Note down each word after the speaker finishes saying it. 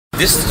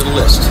This is the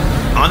list.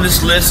 On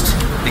this list,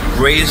 the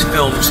greatest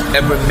films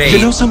ever made. You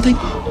know something?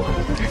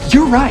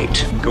 You're right.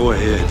 Go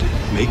ahead.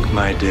 Make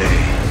my day.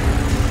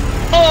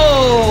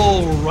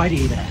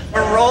 Alrighty then.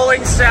 A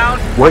rolling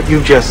sound. What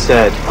you just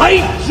said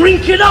I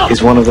drink it up!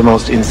 is one of the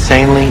most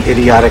insanely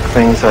idiotic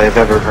things I have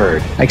ever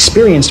heard. I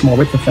experienced more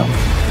with the film.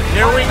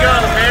 Here we go.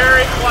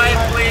 Very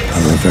quiet, please. I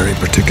have a very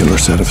particular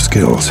set of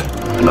skills,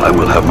 and I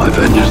will have my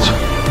vengeance.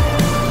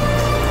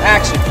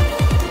 Action.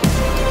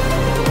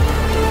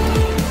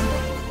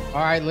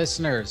 All right,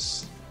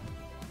 listeners.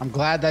 I'm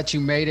glad that you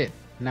made it.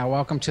 Now,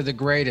 welcome to the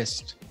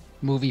greatest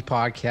movie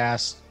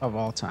podcast of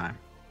all time.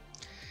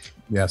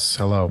 Yes,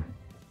 hello.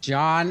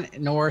 John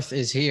North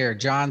is here.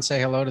 John,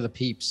 say hello to the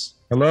peeps.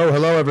 Hello,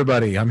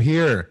 everybody. I'm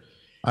here.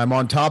 I'm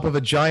on top of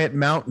a giant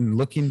mountain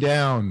looking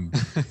down.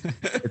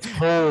 It's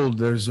cold.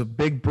 There's a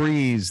big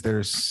breeze.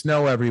 There's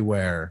snow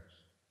everywhere.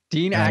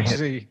 Dean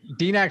actually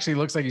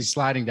looks like he's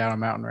sliding down a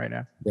mountain right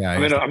now. Yeah,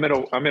 I'm in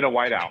a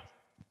whiteout.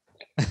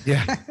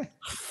 Yeah.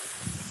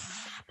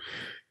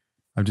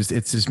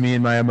 It's just me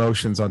and my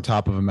emotions on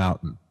top of a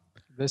mountain.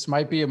 This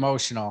might be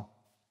emotional.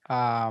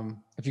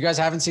 If you guys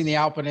haven't seen The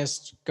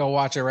Alpinist, go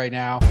watch it right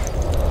now.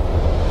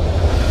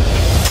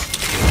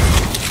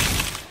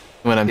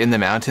 When I'm in the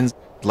mountains,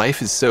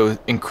 life is so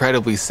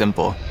incredibly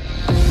simple.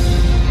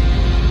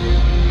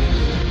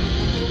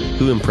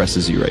 Who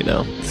impresses you right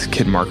now? This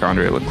kid,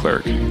 Marc-Andre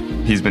Leclerc.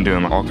 He's been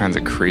doing all kinds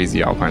of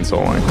crazy alpine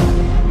soloing.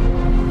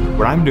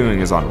 What I'm doing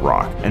is on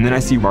rock, and then I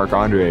see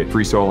Marc-Andre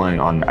free soloing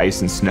on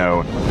ice and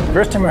snow.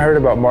 First time I heard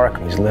about Mark,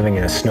 he's living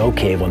in a snow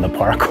cave on the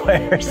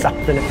parkway or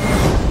something.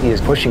 He is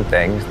pushing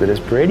things that is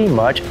pretty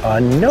much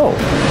unknown.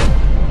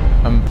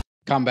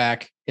 Come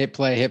back, hit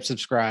play, hit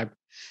subscribe.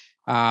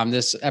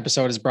 This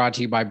episode is brought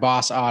to you by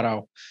Boss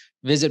Auto.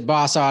 Visit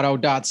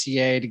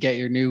bossauto.ca to get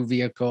your new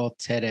vehicle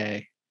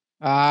today.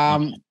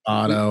 Boss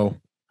Auto,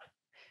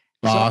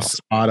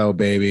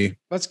 baby.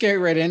 Let's get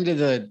right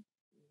into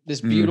this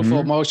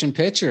beautiful motion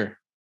picture,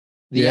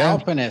 The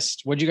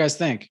Alpinist. What'd you guys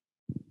think?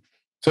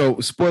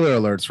 So, spoiler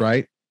alerts,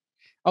 right?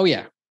 Oh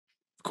yeah,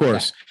 of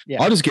course.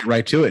 Yeah. I'll just get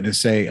right to it and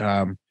say,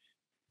 I'm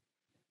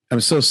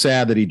so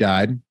sad that he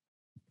died.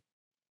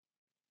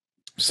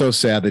 So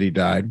sad that he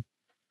died.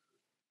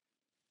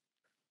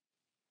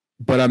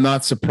 But I'm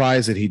not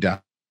surprised that he died.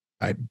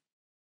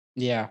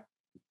 Yeah.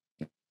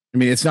 I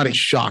mean, it's not a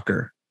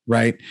shocker,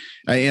 right?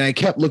 And I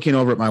kept looking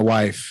over at my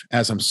wife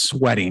as I'm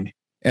sweating,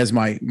 as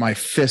my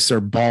fists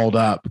are balled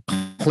up,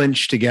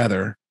 clenched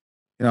together,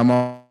 and I'm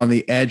on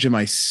the edge of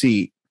my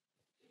seat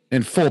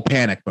in full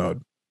panic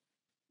mode.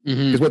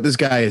 Because what this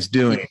guy is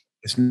doing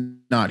is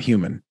not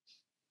human.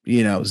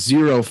 You know,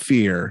 zero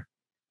fear.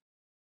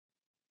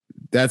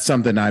 That's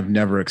something I've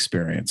never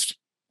experienced.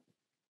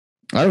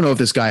 I don't know if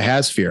this guy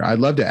has fear. I'd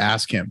love to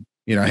ask him,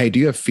 hey, do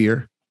you have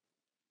fear?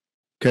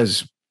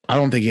 Because I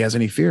don't think he has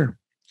any fear.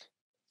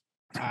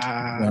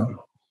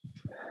 No.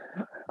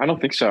 I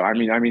don't think so. I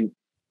mean,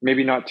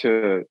 maybe not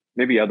to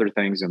maybe other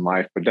things in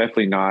life, but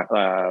definitely not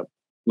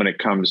when it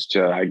comes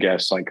to, I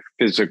guess, like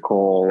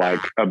physical, like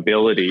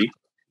ability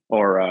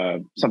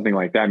or something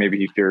like that. Maybe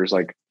he fears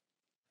like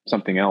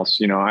something else,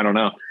 I don't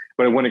know.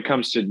 But when it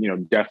comes to,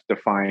 death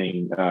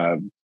defying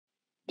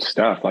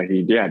stuff, like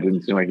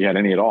didn't seem like he had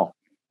any at all.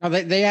 No,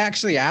 they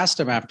actually asked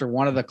him after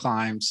one of the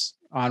climbs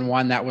on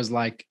one that was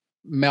like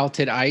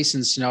melted ice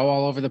and snow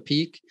all over the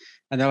peak.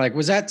 And they're like,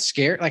 was that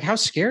scary? Like, how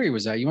scary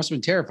was that? You must have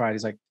been terrified.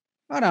 He's like,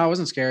 oh no, it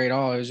wasn't scary at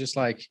all. It was just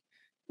like, it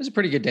was a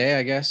pretty good day,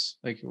 I guess.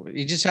 Like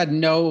he just had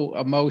no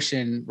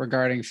emotion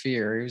regarding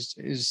fear. It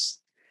was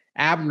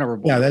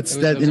admirable. Yeah, that's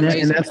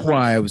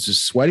why I was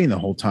just sweating the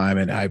whole time.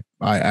 And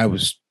I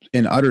was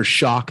in utter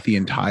shock the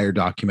entire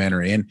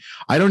documentary. And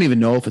I don't even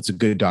know if it's a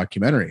good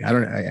documentary.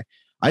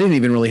 I didn't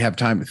even really have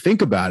time to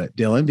think about it,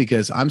 Dylan,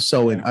 because I'm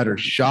so in utter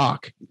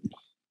shock.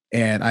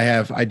 And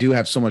I do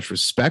have so much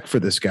respect for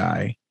this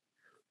guy,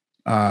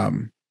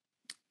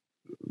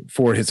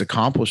 for his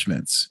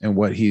accomplishments and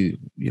what he,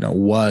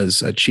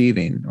 was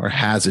achieving or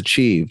has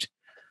achieved.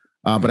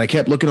 But I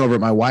kept looking over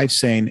at my wife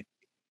saying,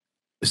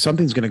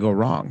 something's going to go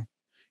wrong.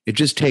 It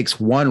just takes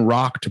one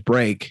rock to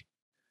break,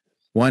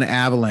 one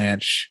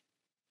avalanche,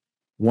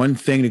 one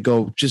thing to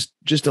go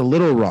just a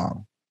little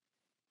wrong.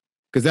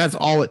 Because that's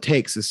all it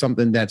takes is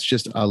something that's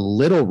just a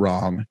little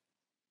wrong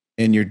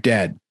and you're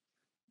dead.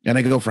 And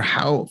I go for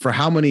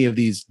how many of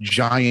these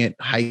giant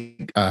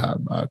hike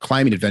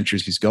climbing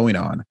adventures he's going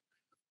on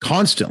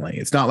constantly.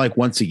 It's not like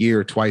once a year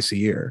or twice a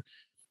year.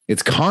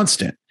 It's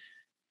constant.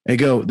 I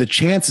go, the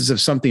chances of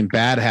something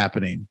bad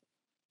happening,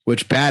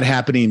 which bad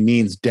happening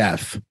means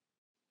death.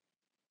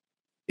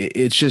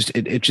 It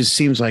just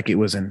seems like it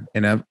was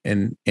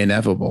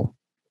inevitable.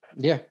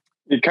 Yeah.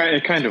 It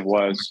kind of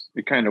was.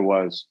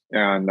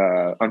 And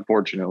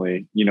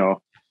unfortunately,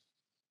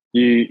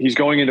 he's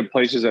going into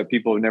places that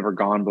people have never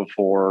gone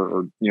before,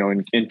 or,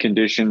 in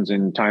conditions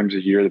and times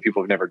of year that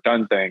people have never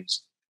done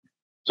things.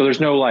 So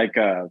there's no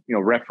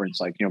reference,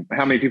 like,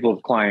 how many people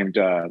have climbed,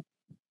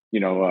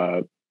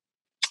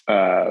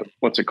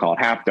 what's it called?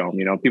 Half Dome,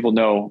 people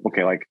know,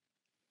 okay, like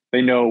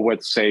they know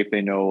what's safe.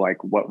 They know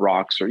like what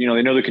rocks are,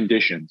 they know the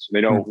conditions.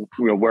 They know,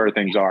 where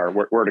things are,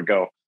 where to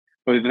go.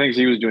 But the things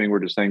he was doing were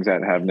just things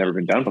that have never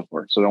been done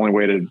before. So the only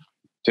way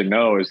to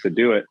know is to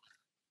do it.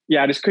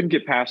 Yeah, I just couldn't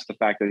get past the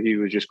fact that he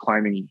was just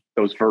climbing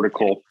those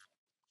vertical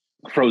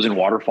frozen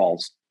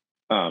waterfalls.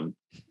 That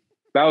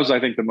was, I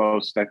think, the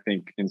most,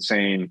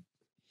 insane,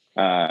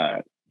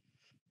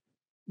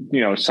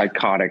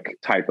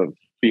 psychotic type of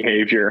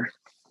behavior,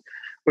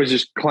 was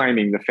just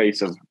climbing the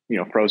face of,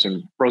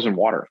 frozen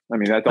water. I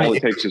mean, that's all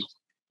it takes is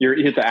you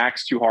hit the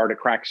axe too hard, it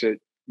cracks it,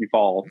 you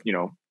fall,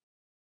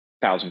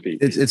 1,000 feet.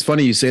 It's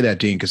funny you say that,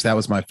 Dean, because that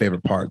was my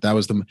favorite part. That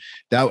was the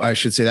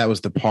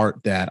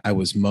part that I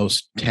was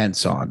most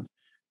tense on,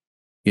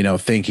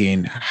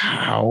 thinking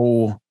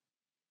how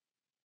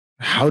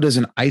does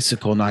an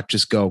icicle not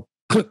just go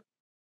click?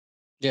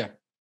 Yeah.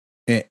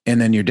 And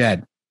then you're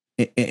dead.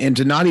 And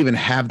to not even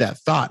have that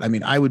thought. I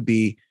mean, I would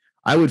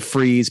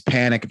freeze,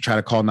 panic, and try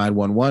to call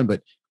 911,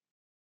 but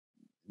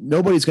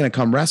nobody's going to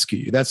come rescue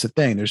you. That's the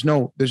thing. There's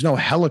no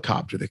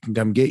helicopter that can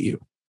come get you.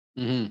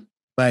 Mm-hmm.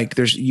 Like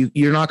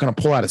you're not going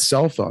to pull out a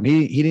cell phone.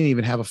 He didn't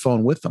even have a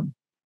phone with him,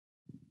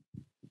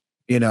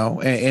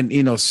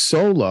 and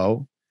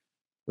Solo,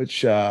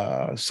 which,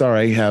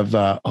 sorry, have,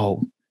 I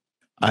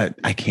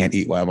can't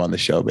eat while I'm on the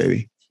show,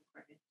 baby.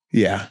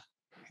 Yeah.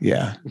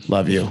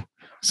 Love you.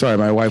 Sorry.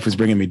 My wife was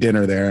bringing me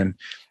dinner there and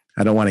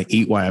I don't want to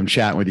eat while I'm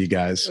chatting with you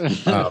guys.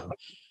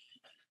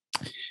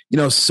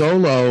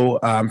 Solo,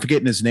 I'm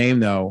forgetting his name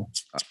though.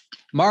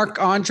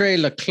 Marc-Andre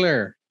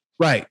Leclerc.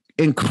 Right.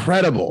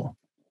 Incredible.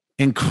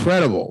 But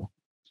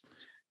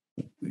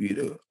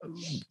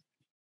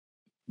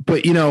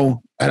and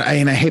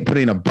I hate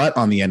putting a but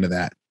on the end of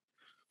that.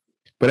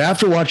 But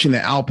after watching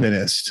the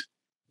Alpinist,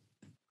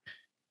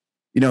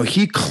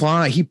 he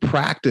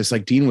practiced,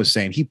 like Dean was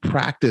saying, he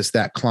practiced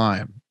that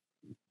climb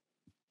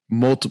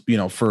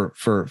multiple,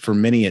 for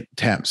many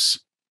attempts.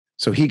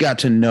 So he got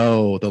to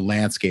know the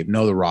landscape,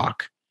 know the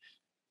rock.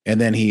 And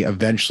then he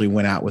eventually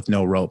went out with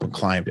no rope and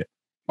climbed it.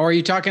 Or are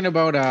you talking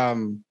about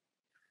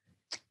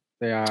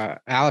the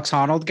Alex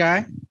Honnold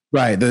guy?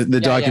 Right.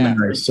 The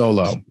documentary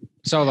Solo.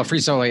 Free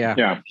Solo. Yeah.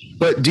 Yeah.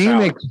 But Dean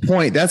makes the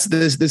point. That's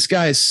this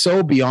guy is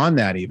so beyond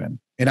that even.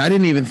 And I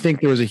didn't even think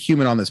there was a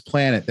human on this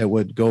planet that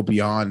would go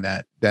beyond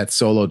that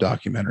Solo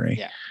documentary.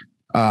 Yeah.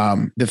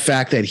 The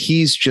fact that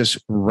he's just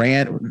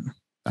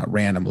not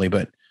randomly,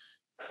 but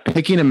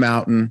picking a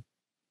mountain,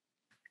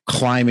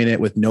 climbing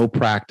it with no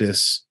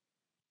practice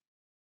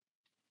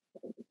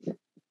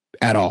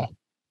at all.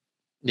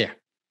 Yeah.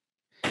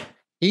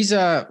 He's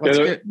there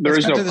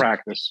is no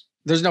practice.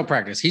 There's no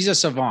practice. He's a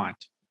savant.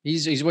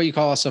 He's what you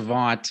call a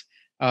savant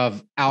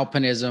of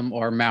alpinism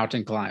or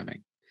mountain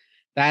climbing.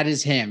 That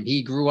is him.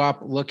 He grew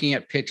up looking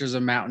at pictures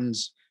of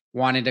mountains,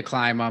 wanting to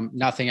climb them.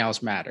 Nothing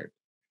else mattered.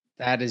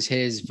 That is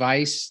his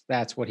vice.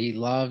 That's what he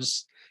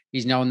loves.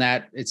 He's known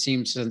that, it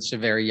seems, since a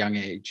very young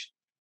age.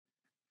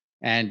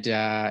 And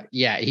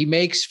he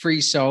makes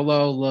Free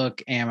Solo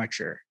look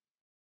amateur,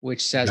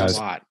 which says a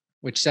lot.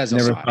 I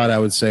never thought I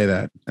would say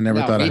that. I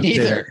never thought I'd say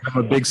that.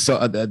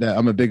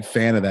 I'm a big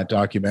fan of that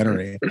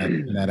documentary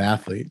and that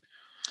athlete.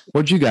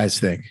 What'd you guys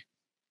think?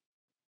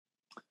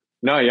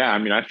 No, yeah. I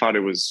mean, I thought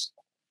it was,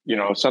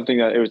 something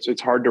that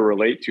it's hard to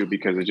relate to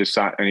because it's just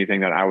not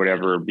anything that I would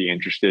ever be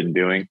interested in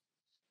doing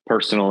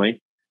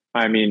personally.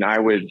 I mean, I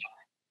would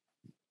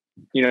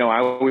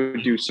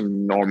do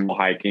some normal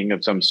hiking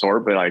of some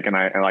sort, but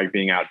I like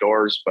being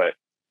outdoors, but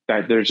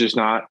that there's just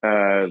not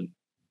a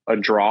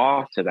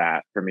draw to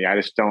that for me.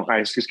 I just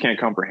can't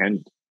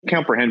comprehend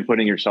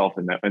putting yourself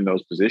in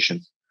those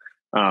positions.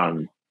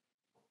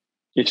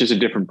 It's just a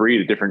different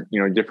breed, different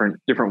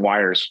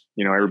wires,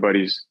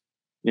 everybody's,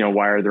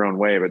 wired their own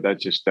way, but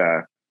that's just,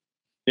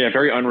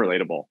 very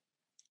unrelatable.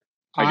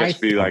 I guess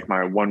be like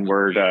my one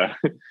word,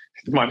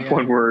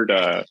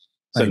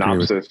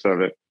 synopsis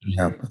of it.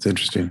 Yeah. That's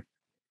interesting.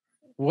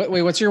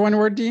 What's your one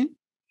word, Dean?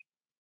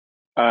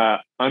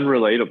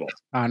 Unrelatable.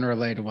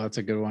 Unrelatable. That's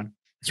a good one.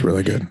 It's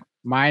really good.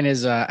 Mine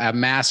is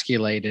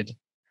emasculated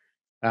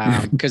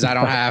because I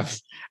don't have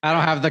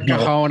the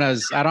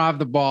cojones. I don't have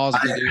the balls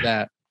to do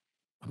that.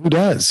 Who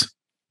does?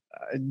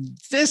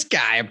 This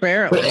guy,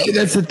 apparently. But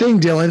that's the thing,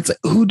 Dylan. It's like,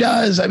 who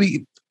does? I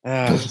mean,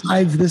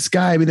 besides this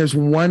guy, I mean, there's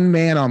one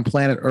man on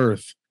planet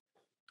Earth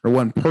or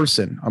one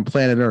person on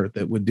planet Earth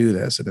that would do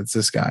this, and it's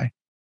this guy.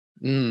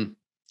 Mm.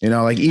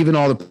 Like even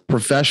all the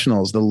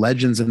professionals, the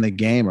legends in the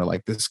game are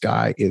like, this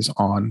guy is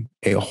on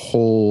a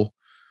whole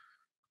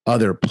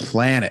other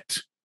planet.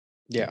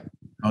 Yeah.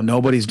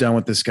 Nobody's done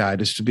with this guy.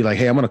 Just to be like,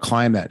 hey, I'm going to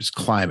climb that. Just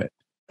climb it.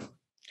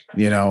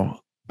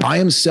 By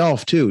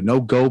himself too.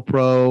 No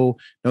GoPro,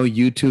 no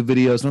YouTube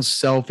videos, no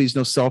selfies,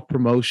 no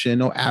self-promotion,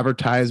 no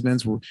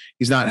advertisements.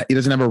 He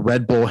doesn't have a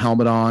Red Bull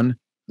helmet on.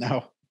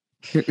 No.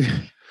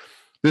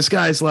 This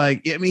guy's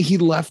like, he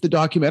left the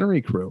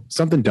documentary crew.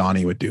 Something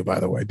Donnie would do,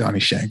 by the way, Donnie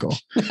Schenkel.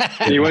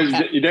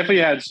 He definitely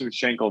had some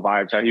Schenkel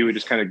vibes. How he would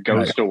just kind of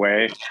ghost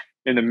away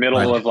in the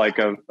middle of like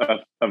of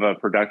a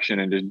production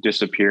and just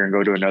disappear and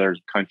go to another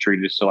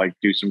country just to like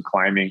do some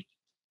climbing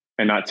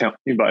and not tell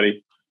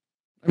anybody.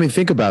 I mean,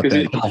 think about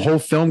that. A whole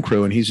film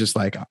crew, and he's just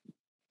like,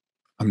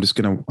 I'm just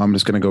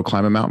gonna go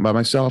climb a mountain by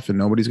myself, and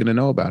nobody's gonna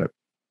know about it.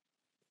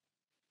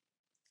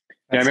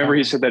 Yeah, I remember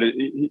he said that.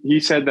 He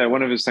said that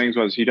one of his things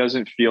was he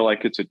doesn't feel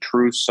like it's a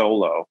true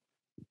solo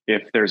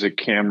if there's a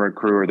camera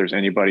crew or there's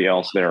anybody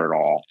else there at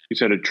all. He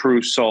said a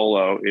true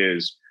solo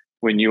is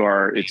when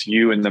it's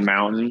you in the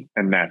mountain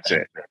and that's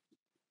it.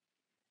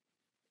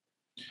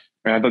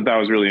 And I thought that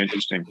was really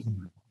interesting.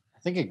 I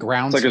think it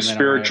grounds. It's like a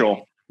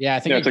spiritual. Yeah, I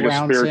think it's like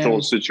a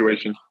spiritual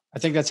situation. I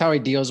think that's how he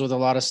deals with a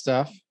lot of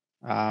stuff.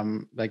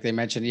 Like they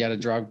mentioned, he had a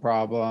drug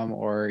problem,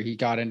 or he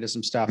got into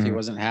some stuff he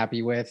wasn't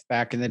happy with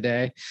back in the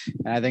day.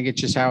 And I think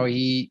it's just how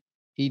he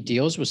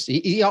deals with.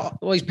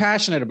 He's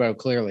passionate about it,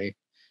 clearly.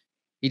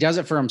 He does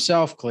it for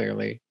himself,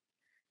 clearly.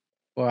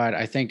 But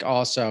I think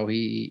also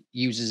he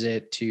uses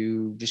it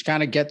to just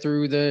kind of get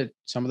through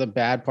some of the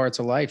bad parts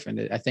of life.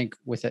 And I think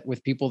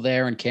with people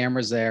there and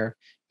cameras there,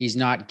 he's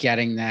not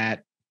getting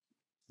that.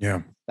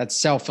 Yeah. That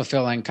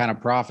self-fulfilling kind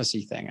of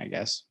prophecy thing, I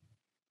guess.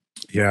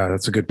 Yeah,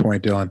 that's a good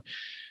point, Dylan.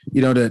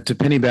 You know, to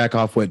penny back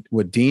off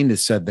what Dean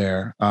has said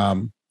there,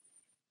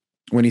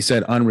 when he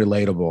said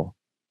unrelatable,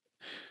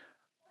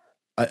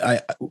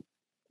 I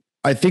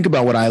think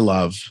about what I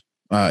love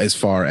as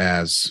far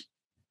as,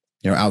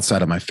 you know,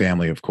 outside of my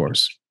family, of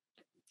course,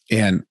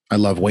 and I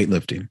love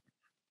weightlifting,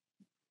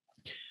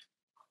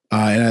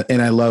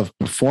 and I love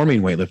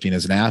performing weightlifting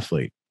as an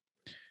athlete.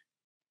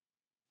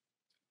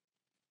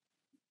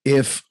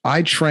 If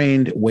I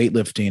trained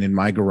weightlifting in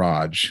my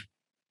garage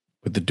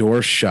with the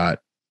door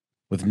shut,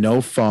 with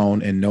no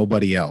phone and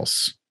nobody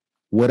else,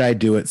 would I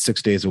do it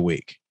 6 days a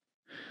week?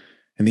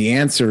 And the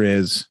answer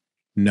is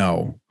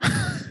no.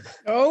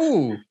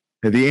 Oh,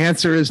 the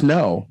answer is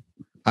no.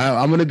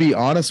 I'm going to be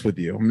honest with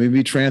you. I'm going to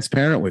be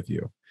transparent with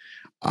you.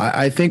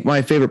 I think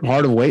my favorite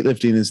part of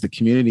weightlifting is the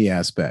community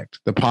aspect,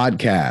 the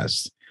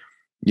podcast,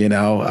 you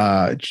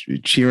know,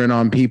 cheering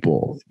on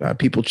people,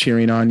 people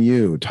cheering on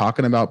you,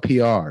 talking about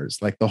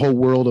PRs, like the whole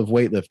world of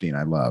weightlifting.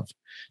 I love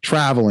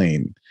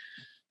traveling,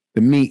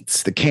 the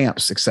meets, the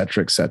camps, et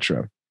cetera, et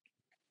cetera.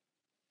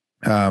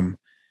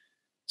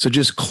 So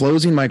just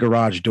closing my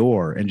garage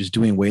door and just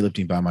doing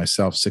weightlifting by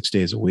myself 6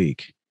 days a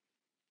week.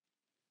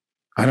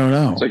 I don't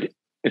know.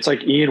 It's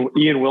like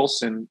Ian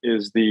Wilson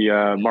is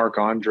the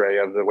Marc-Andre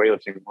of the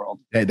weightlifting world.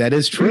 That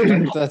is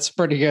true. That's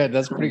pretty good.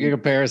 That's a pretty good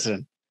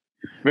comparison.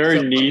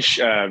 Very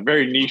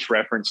niche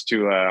reference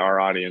to our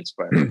audience.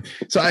 But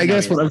so I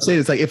guess what I'm saying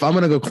is, like, if I'm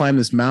going to go climb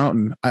this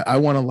mountain, I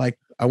want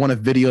to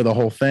video the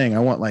whole thing. I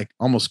want like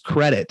almost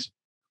credit.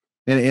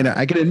 And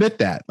I can admit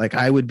that, like,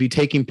 I would be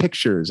taking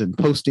pictures and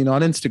posting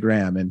on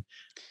Instagram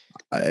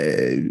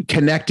and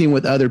connecting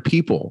with other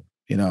people,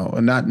 you know,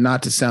 and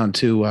not to sound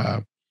too,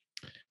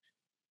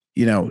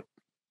 you know,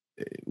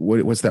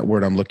 what's that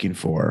word I'm looking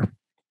for?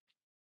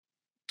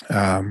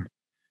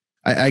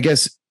 I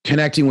guess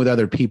connecting with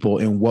other people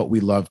in what we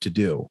love to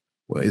do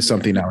is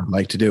something I would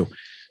like to do.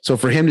 So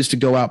for him just to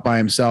go out by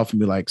himself and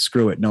be like,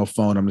 screw it, no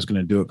phone, I'm just going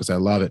to do it because I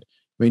love it.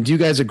 I mean, do you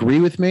guys agree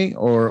with me,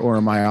 or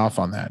am I off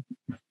on that?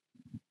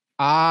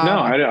 No,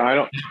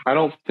 I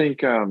don't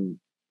think. I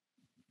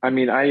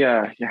mean,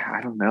 I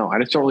don't know. I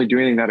just don't really do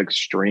anything that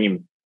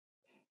extreme,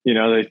 you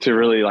know, to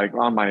really, like,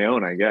 on my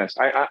own. I guess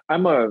I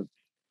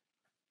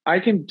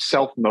can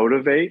self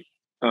motivate.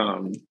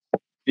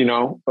 You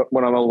know,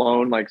 when I'm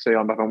alone, like, say if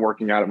I'm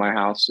working out at my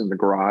house in the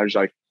garage,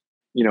 like,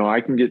 you know,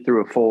 I can get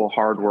through a full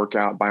hard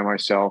workout by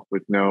myself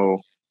with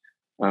no,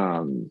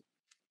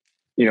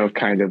 you know,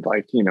 kind of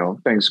like, you know,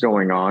 things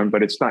going on,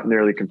 but it's not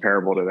nearly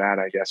comparable to that,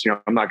 I guess. You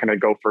know, I'm not going to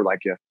go for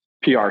like a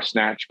PR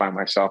snatch by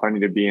myself. I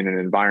need to be in an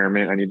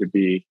environment. I need to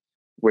be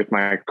with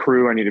my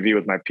crew. I need to be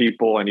with my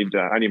people. I need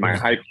my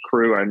hype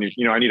crew. I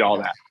need all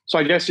that. So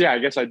I guess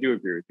I do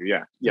agree with you.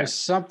 Yeah. There's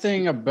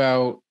something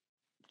about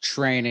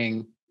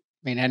training,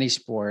 I mean, any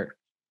sport,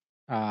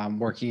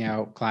 working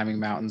out, climbing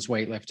mountains,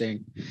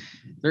 weightlifting.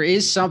 There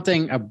is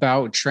something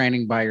about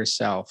training by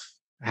yourself,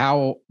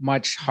 how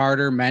much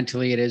harder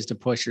mentally it is to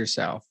push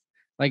yourself.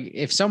 Like,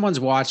 if someone's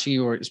watching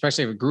you, or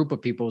especially if a group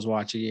of people is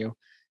watching you,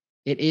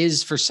 it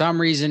is, for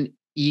some reason,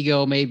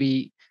 ego,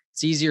 maybe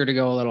it's easier to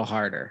go a little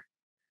harder.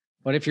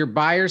 But if you're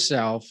by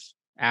yourself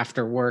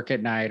after work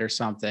at night or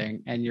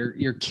something, and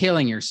you're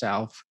killing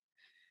yourself,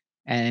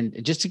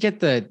 and just to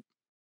get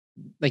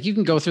like, you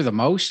can go through the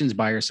motions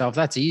by yourself,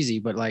 that's easy,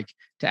 but like,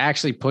 to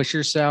actually push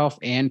yourself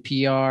and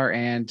PR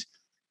and,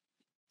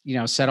 you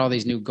know, set all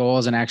these new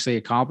goals and actually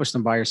accomplish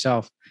them by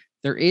yourself,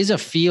 there is a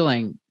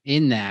feeling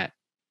in that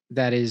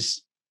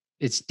is,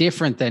 it's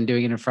different than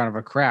doing it in front of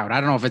a crowd.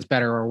 I don't know if it's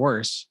better or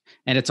worse,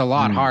 and it's a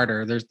lot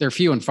harder. They're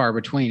few and far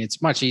between.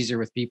 It's much easier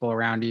with people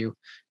around you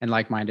and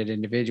like-minded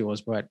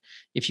individuals. But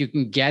if you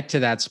can get to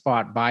that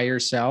spot by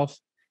yourself,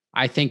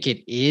 I think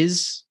it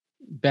is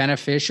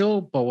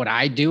beneficial. But would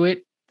I do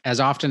it as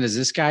often as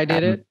this guy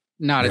did it?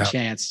 Not a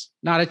chance.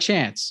 Not a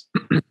chance.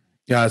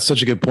 Yeah, that's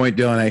such a good point,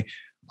 Dylan.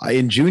 I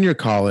in junior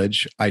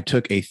college, I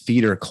took a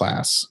theater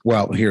class.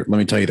 Well, here, let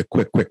me tell you the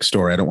quick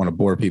story. I don't want to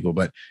bore people,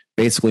 but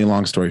basically,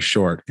 long story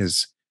short,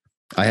 is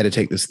I had to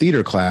take this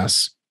theater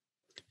class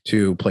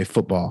to play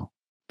football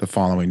the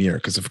following year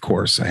because, of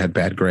course, I had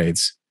bad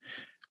grades.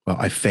 Well,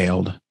 I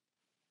failed.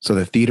 So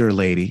the theater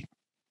lady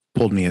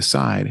pulled me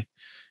aside.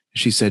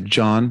 She said,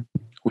 John,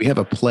 we have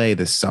a play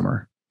this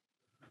summer,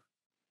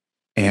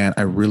 and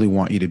I really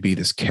want you to be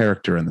this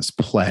character in this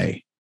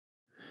play.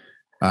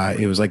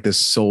 It was like this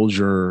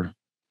soldier,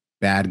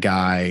 bad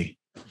guy,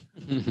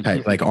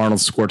 type, like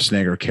Arnold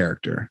Schwarzenegger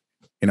character.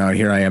 You know,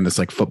 here I am, this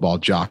like football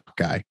jock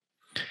guy.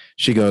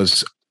 She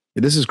goes,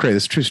 this is crazy.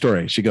 This is a true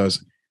story. She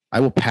goes, I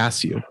will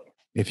pass you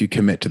if you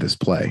commit to this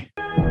play.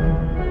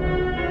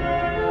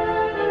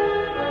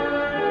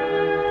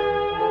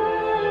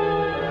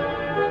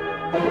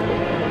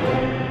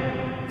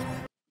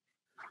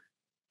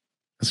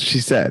 That's what she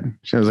said.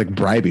 She was like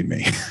bribing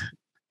me.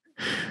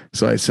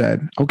 So I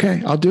said,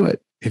 okay, I'll do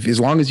it. If as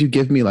long as you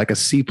give me like a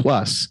C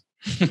plus,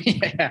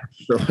 Yeah.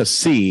 or a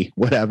C,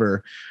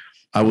 whatever,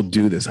 I will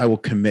do this. I will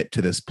commit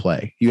to this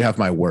play. You have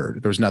my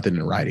word. There's nothing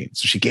in writing.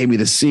 So she gave me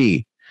the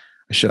C.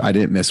 I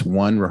didn't miss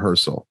one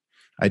rehearsal.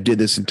 I did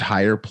this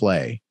entire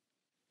play,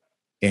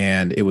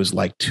 and it was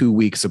like 2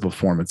 weeks of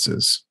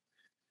performances.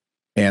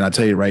 And I'll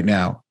tell you right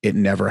now, it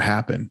never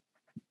happened.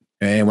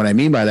 And what I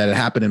mean by that, it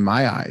happened in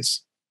my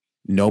eyes.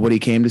 Nobody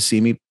came to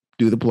see me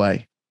do the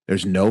play.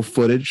 There's no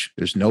footage.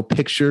 There's no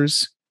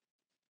pictures.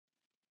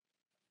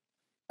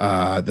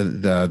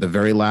 The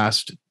very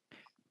last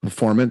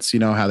performance, you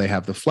know, how they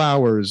have the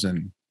flowers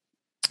and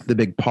the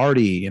big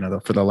party, you know,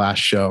 for the last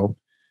show.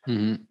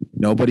 Mm-hmm.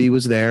 Nobody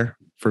was there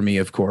for me,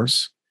 of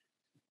course.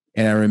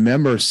 And I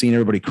remember seeing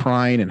everybody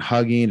crying and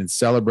hugging and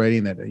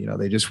celebrating that, you know,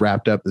 they just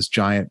wrapped up this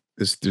giant,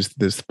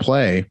 this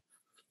play.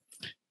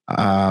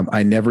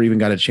 I never even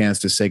got a chance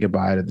to say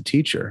goodbye to the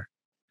teacher.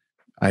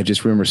 I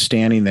just remember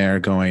standing there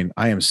going,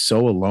 I am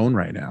so alone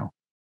right now.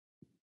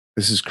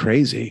 This is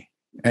crazy.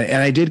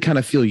 And I did kind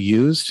of feel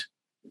used.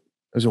 It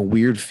was a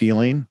weird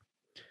feeling,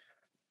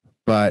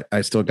 but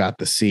I still got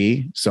the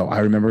C. So I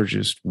remember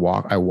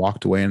I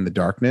walked away in the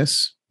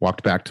darkness,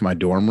 walked back to my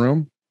dorm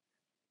room,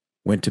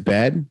 went to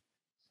bed,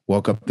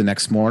 woke up the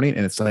next morning,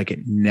 and it's like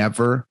it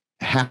never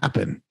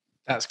happened.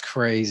 That's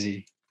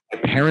crazy. My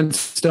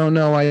parents don't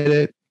know I did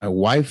it. My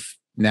wife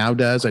now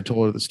does. I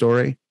told her the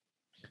story.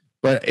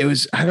 But it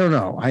was, I don't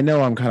know. I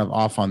know I'm kind of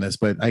off on this,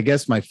 but I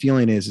guess my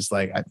feeling is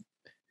like,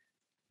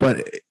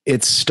 but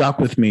it's stuck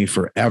with me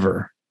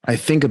forever. I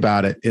think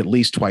about it at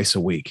least twice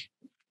a week.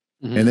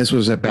 Mm-hmm. And this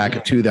was back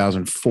in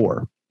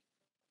 2004.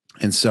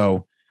 And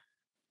so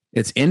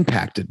it's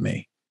impacted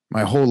me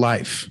my whole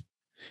life.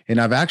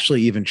 And I've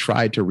actually even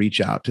tried to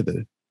reach out to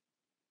the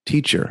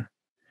teacher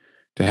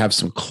to have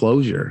some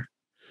closure,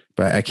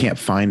 but I can't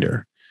find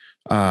her.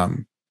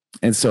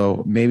 And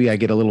so maybe I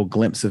get a little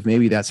glimpse of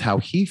maybe that's how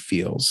he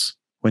feels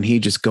when he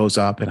just goes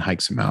up and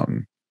hikes a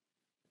mountain.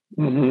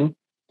 Mm-hmm.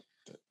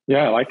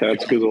 Yeah, I like that.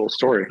 It's a good little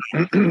story.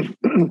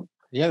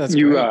 Yeah, that's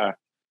you. Great.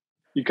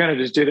 You kind of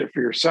just did it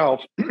for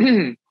yourself,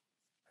 and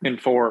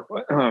for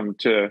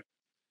to,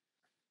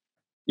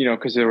 you know,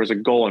 because there was a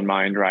goal in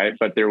mind, right?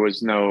 But there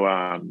was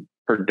no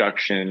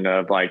production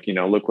of like, you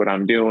know, look what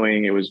I'm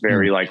doing. It was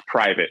very like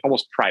private,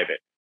 almost private,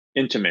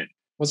 intimate.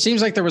 Well, it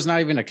seems like there was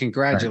not even a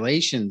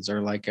congratulations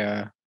or like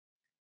a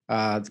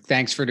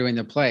thanks for doing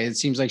the play. It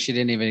seems like she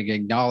didn't even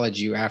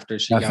acknowledge you after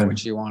she got what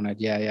she wanted.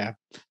 Yeah.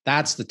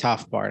 That's the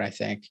tough part, I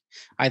think.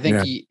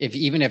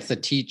 Even if the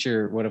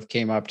teacher would have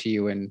came up to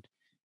you and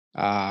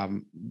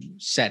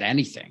said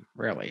anything,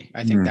 really,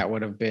 I think that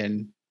would have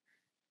been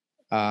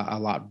a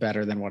lot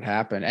better than what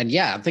happened. And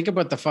yeah, think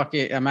about the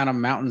fucking amount of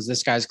mountains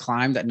this guy's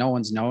climbed that no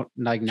one's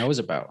knows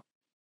about.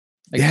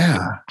 Like,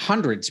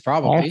 hundreds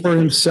probably. All for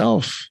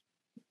himself.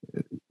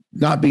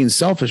 Not being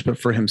selfish, but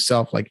for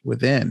himself, like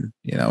within,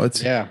 you know,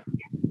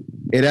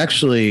 it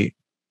actually,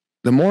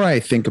 the more I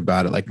think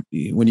about it, like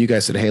when you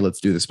guys said, hey, let's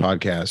do this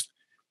podcast,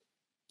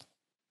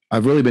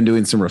 I've really been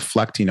doing some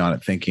reflecting on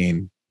it,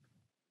 thinking,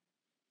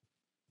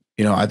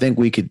 you know, I think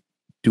we could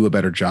do a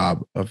better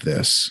job of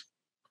this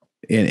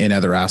in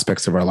other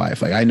aspects of our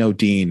life. Like I know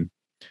Dean,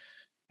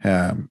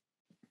 I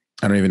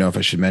don't even know if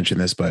I should mention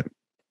this, but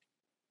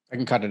I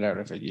can cut it out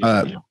if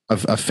it,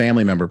 a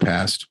family member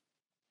passed.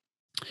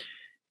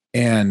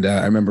 And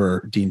I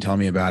remember Dean telling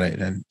me about it,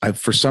 and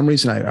for some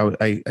reason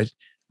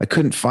I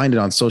couldn't find it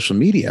on social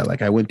media.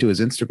 Like I went to his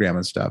Instagram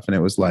and stuff, and it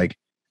was like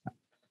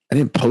I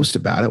didn't post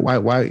about it.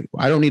 Why?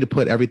 I don't need to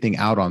put everything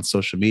out on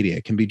social media.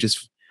 It can be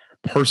just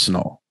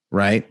personal,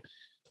 right?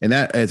 And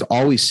that has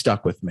always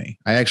stuck with me.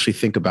 I actually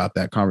think about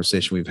that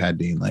conversation we've had,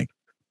 Dean, like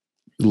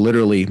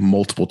literally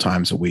multiple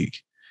times a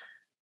week.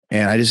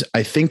 And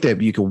I think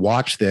that you could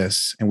watch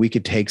this and we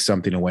could take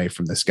something away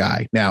from this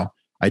guy. Now,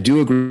 I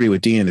do agree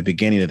with Dean in the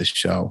beginning of the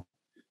show,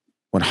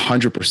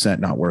 100%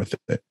 not worth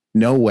it.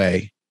 No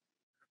way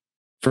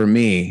for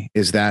me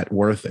is that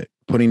worth it.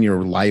 Putting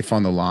your life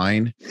on the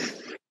line.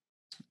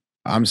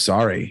 I'm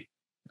sorry.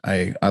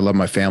 I love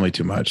my family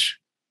too much.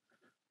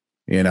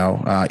 You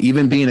know,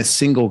 even being a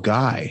single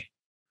guy,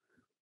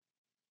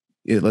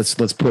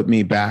 let's put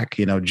me back,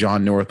 you know,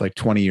 John North, like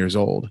 20 years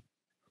old.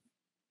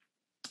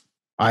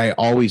 I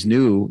always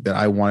knew that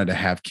I wanted to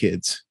have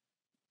kids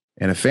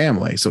and a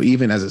family. So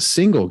even as a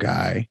single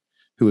guy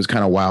who was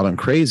kind of wild and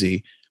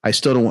crazy, I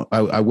still don't,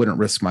 I wouldn't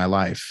risk my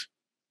life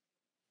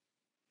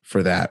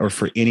for that or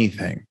for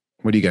anything.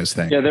 What do you guys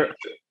think? Yeah,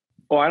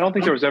 well, I don't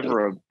think there was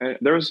ever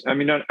I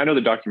mean, I know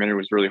the documentary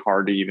was really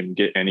hard to even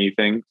get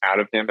anything out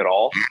of him at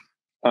all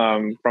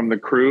from the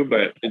crew,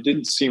 but it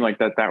didn't seem like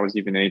that was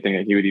even anything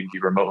that he would even be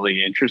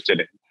remotely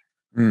interested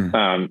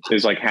in.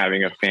 Is like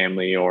having a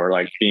family or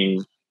like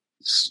being,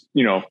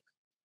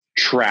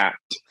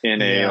 trapped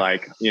in a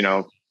like,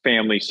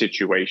 family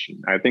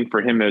situation. I think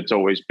for him, it's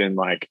always been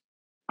like,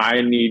 I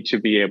need to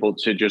be able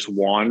to just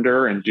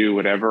wander and do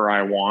whatever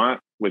I want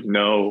with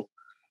no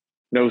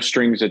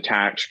strings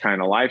attached kind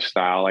of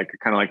lifestyle, like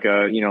kind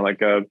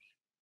of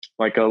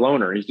like a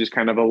loner. He's just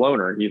kind of a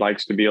loner. He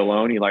likes to be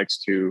alone. He likes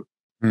to,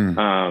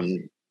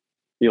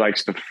 he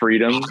likes the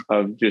freedom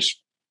of just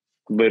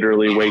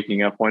literally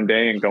waking up one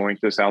day and going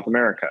to South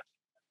America,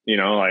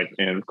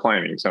 and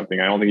climbing something.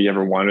 I don't think he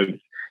ever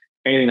wanted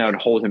anything that would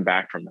hold him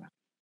back from that.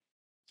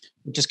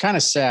 Which is kind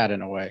of sad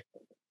in a way.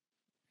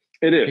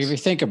 It is. If you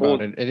think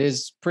about it, it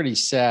is pretty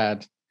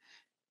sad.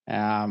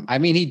 I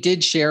mean, he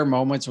did share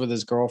moments with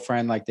his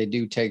girlfriend, like they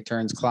do take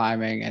turns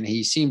climbing, and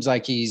he seems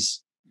like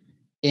he's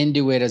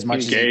into it as much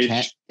as he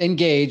can,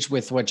 engaged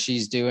with what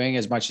she's doing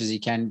as much as he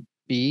can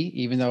be,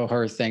 even though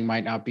her thing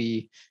might not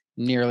be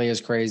nearly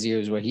as crazy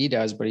as what he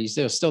does, but he's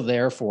still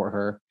there for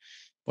her.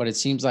 But it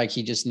seems like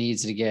he just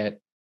needs to get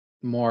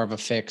more of a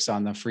fix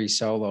on the free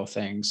solo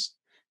things.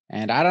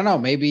 And I don't know,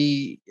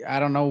 maybe, I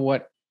don't know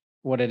what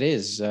it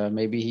is.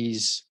 Maybe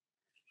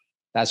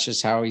that's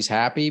just how he's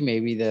happy.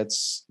 Maybe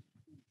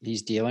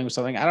he's dealing with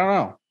something. I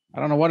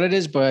don't know what it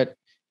is, but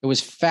it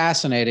was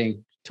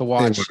fascinating to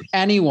watch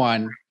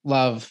anyone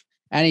love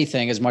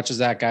anything as much as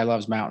that guy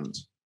loves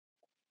mountains.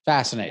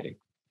 Fascinating.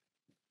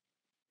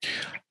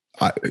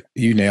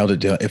 You nailed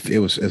it. If it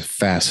was a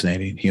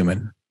fascinating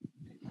human.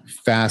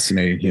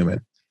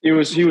 He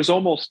was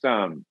almost,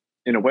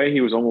 in a way,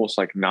 he was almost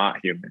like not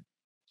human.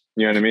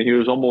 You know what I mean? He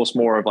was almost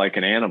more of like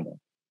an animal.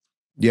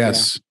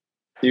 Yes. Yeah.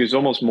 He was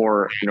almost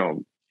more,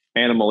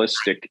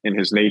 animalistic in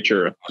his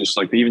nature. Just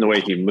like even the way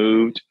he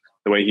moved,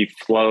 the way he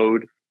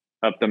flowed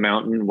up the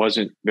mountain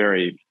wasn't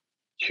very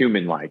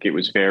human-like. It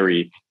was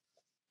very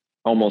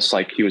almost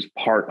like he was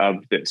part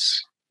of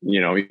this. He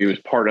was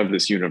part of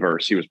this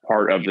universe. He was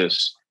part of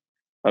this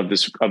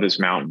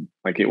mountain.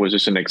 Like it was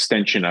just an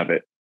extension of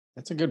it.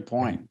 That's a good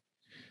point.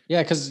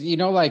 Yeah, because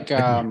like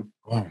how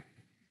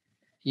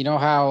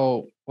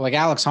like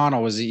Alex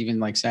Honnold was even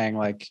like saying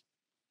like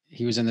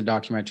he was in the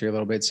documentary a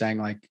little bit saying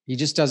like he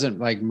just doesn't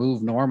like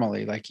move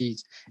normally. Like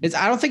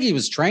I don't think he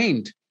was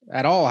trained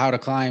at all how to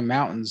climb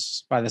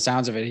mountains by the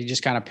sounds of it. He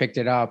just kind of picked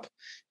it up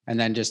and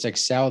then just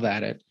excelled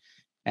at it.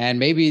 And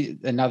maybe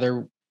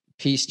another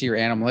piece to your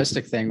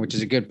animalistic thing, which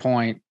is a good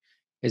point,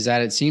 is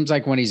that it seems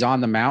like when he's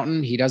on the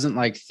mountain, he doesn't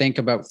like think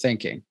about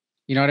thinking.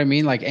 You know what I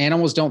mean? Like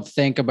animals don't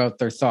think about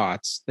their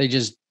thoughts. They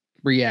just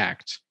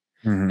react.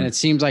 Mm-hmm. And it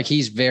seems like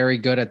he's very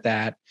good at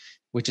that,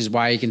 which is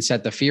why he can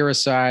set the fear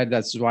aside.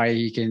 That's why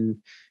he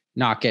can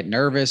not get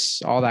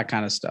nervous, all that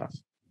kind of stuff.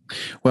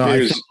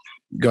 Well,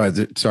 go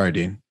ahead. Sorry,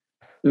 Dean.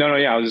 No.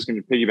 Yeah. I was just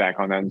going to piggyback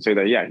on that and say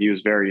that, yeah, he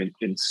was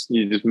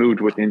he just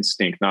moved with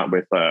instinct, not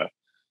with,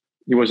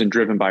 he wasn't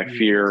driven by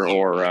fear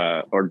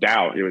or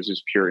doubt. It was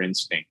just pure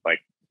instinct.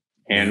 Like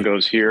hand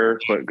goes here,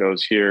 foot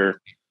goes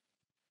here,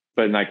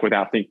 but like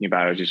without thinking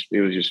about it,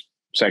 it was just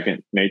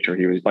second nature.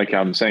 He was like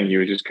I'm saying, he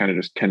was just kind of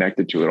just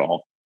connected to it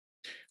all.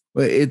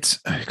 Well, that's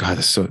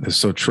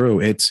so true.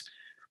 It's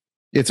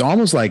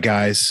almost like,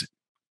 guys,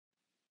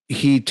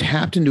 he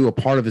tapped into a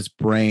part of his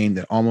brain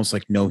that almost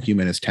like no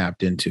human has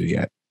tapped into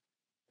yet.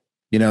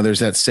 There's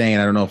that saying,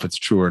 I don't know if it's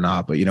true or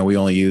not, but we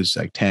only use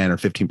like 10 or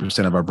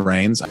 15% of our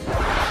brains.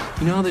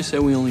 You know how they say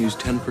we only use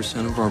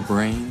 10% of our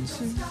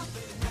brains?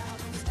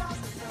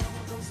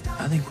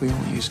 I think we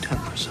only use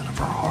 10%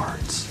 of our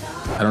hearts.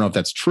 I don't know if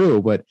that's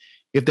true, but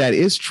if that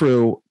is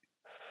true,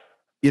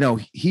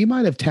 he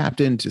might have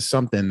tapped into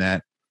something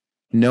that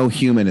no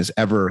human has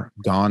ever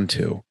gone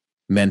to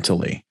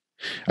mentally.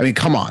 I mean,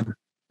 come on.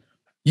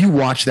 You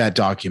watch that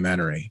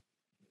documentary.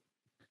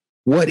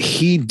 What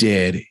he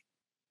did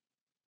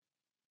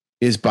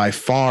is by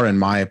far, in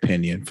my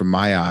opinion, from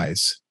my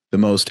eyes, the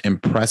most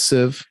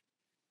impressive,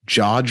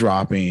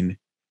 jaw-dropping,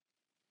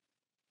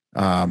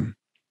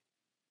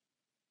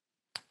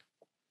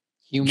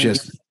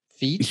 human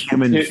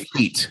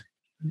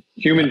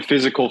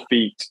physical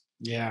feat.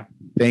 Yeah.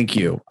 Thank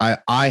you.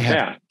 I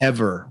have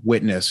ever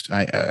witnessed,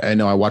 I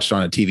know I watched it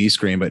on a TV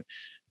screen, but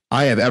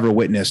I have ever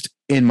witnessed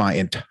in my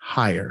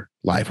entire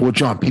life. Well,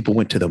 John, people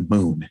went to the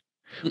moon.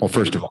 Well,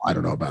 first of all, I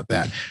don't know about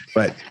that.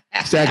 But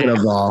second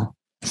of all,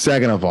 put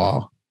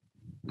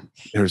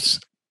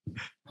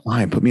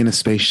me in a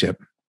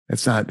spaceship.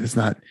 It's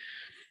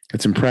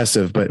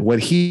impressive. But what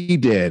he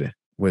did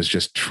was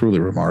just truly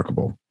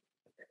remarkable.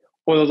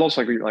 Well, there's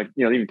also like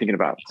even thinking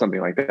about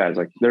something like that is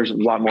like there's a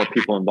lot more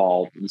people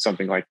involved in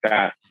something like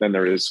that than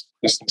there is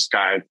this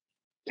guy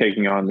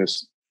taking on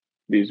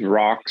these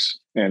rocks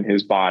and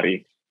his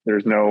body.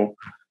 There's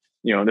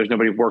there's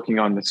nobody working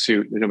on the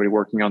suit. There's nobody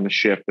working on the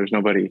ship. There's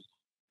nobody.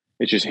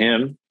 It's just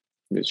him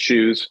his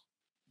shoes.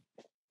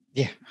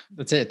 Yeah,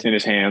 that's it. In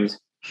his hands.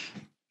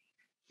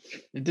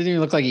 It didn't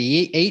even look like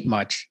he ate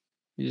much.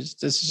 This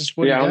is just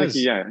what he does.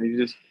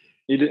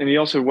 And he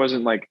also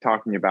wasn't like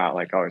talking about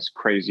like, oh, it's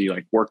crazy,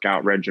 like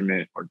workout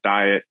regimen or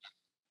diet.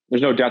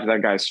 There's no doubt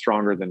that guy's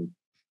stronger than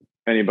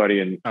anybody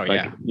and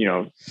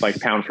like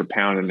pound for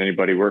pound and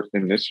anybody worked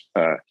in this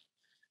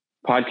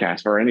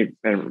podcast or any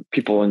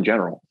people in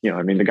general.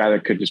 I mean, the guy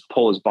that could just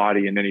pull his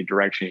body in any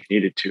direction he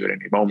needed to at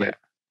any moment,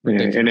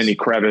 in any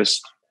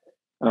crevice.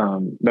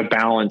 The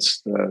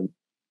balance,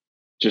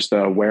 just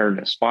the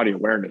awareness, body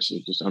awareness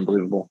is just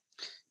unbelievable.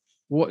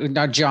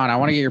 Now, John, I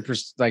want to get your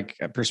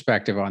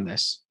perspective on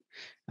this.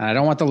 And I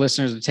don't want the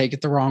listeners to take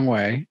it the wrong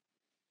way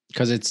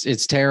because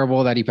it's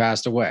terrible that he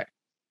passed away.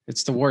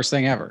 It's the worst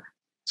thing ever.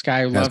 This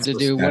guy who loved to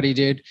do what he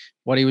did,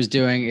 what he was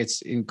doing.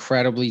 It's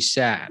incredibly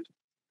sad.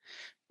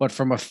 But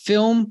from a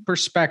film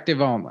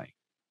perspective only,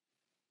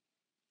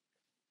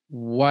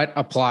 what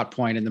a plot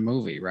point in the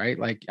movie, right?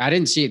 Like, I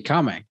didn't see it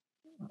coming.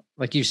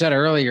 Like you said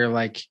earlier,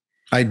 like.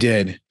 I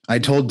did. I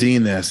told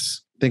Dean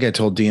this. I think I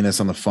told Dean this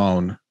on the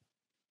phone.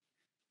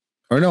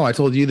 Or no, I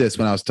told you this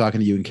when I was talking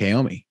to you in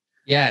Kaomi.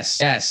 Yes.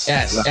 You get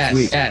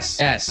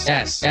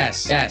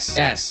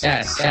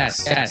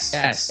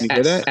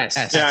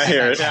it? Yeah, I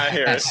hear it.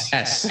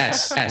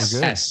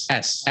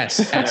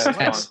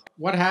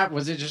 What happened?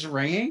 Was it just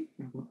ringing?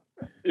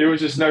 It was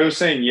just it was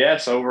saying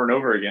yes over and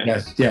over again.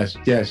 Yes.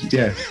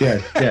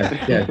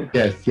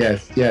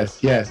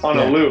 On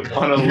a loop.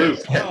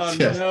 Oh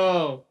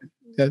no.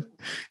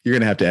 You're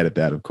gonna have to edit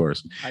that, of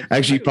course.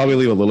 Actually, probably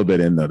leave a little bit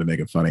in though to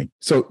make it funny.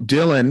 So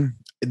Dylan,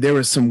 there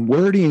was some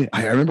wording.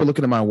 I remember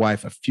looking at my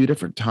wife a few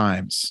different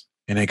times,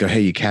 and I go,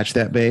 "Hey, you catch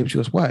that, babe?" She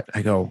goes, "What?"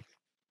 I go,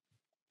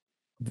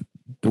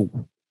 "The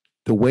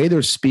way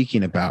they're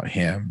speaking about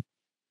him,"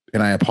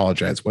 and I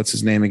apologize. What's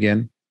his name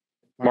again?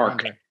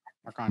 Mark.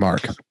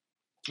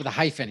 With a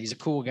hyphen. He's a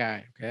cool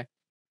guy. Okay.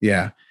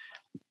 Yeah.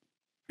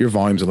 Your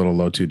volume's a little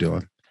low too,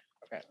 Dylan.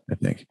 Okay. I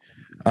think.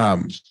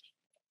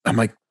 I'm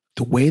like,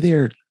 the way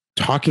they're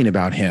talking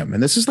about him,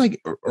 and this is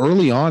like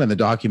early on in the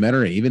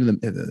documentary, even in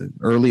the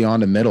early on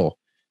to middle.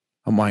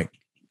 I'm like,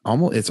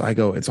 it's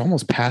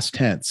almost past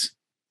tense.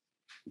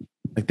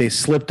 Like they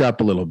slipped up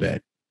a little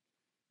bit.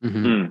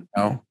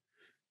 Mm-hmm.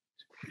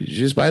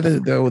 Just by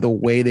the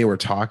way they were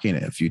talking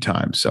a few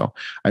times. So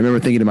I remember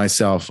thinking to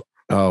myself,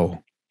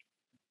 oh,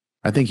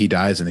 I think he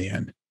dies in the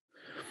end.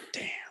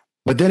 Damn.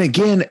 But then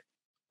again,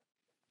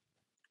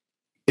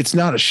 it's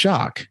not a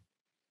shock.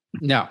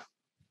 No.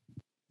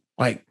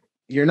 Like,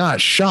 you're not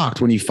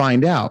shocked when you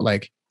find out,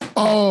 like,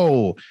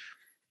 oh,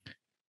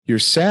 you're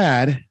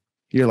sad.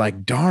 You're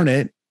like, darn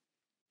it,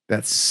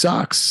 that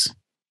sucks.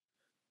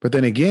 But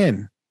then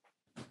again,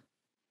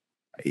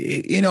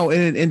 and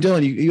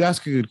Dylan, you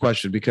ask a good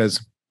question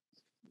because.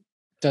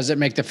 Does it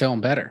make the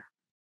film better?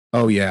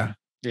 Oh, yeah.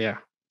 Yeah.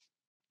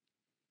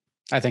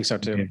 I think so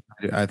too.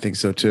 I think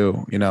so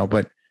too,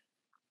 but,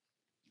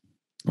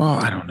 well,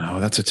 I don't know.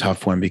 That's a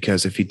tough one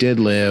because if he did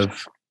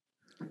live.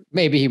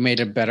 Maybe he made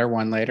a better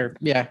one later.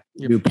 Yeah.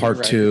 Do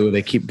part 2.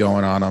 They keep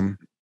going on him.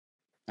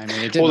 I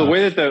mean, the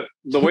way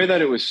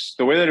that it was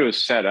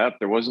set up,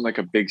 there wasn't like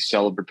a big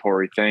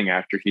celebratory thing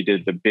after he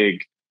did the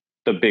big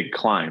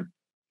climb.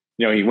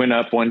 He went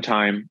up one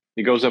time,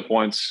 he goes up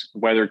once,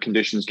 weather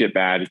conditions get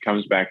bad, he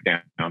comes back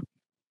down.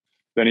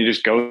 Then he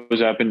just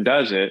goes up and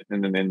does it.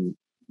 And then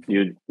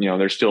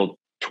there's still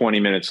 20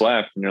 minutes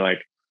left and you're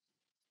like,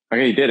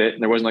 okay, he did it.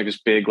 And there wasn't like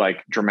this big,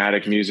 like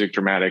dramatic music,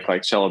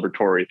 like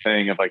celebratory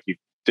thing of like, you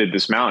did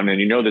this mountain.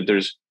 And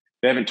that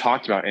they haven't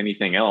talked about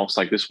anything else.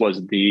 Like this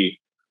was the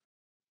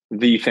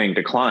thing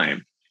to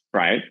climb.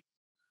 Right.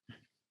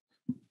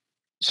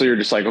 So you're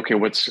just like, okay,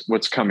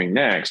 what's coming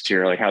next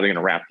here? Like, how are they going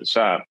to wrap this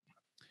up?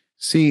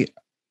 See,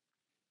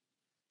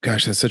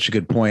 gosh, that's such a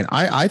good point.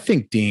 I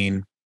think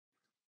Dean,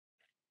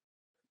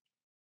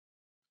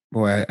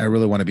 boy, I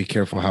really want to be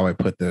careful how I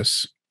put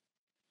this.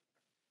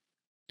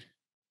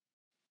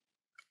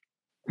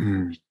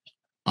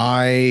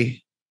 I'll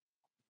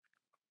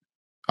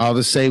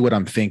just say what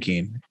I'm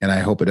thinking, and I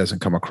hope it doesn't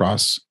come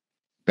across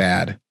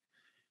bad.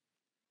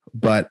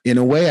 But in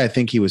a way, I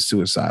think he was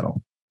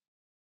suicidal.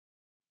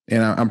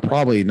 And I'm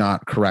probably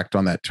not correct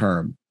on that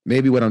term.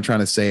 Maybe what I'm trying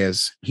to say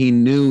is he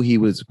knew he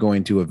was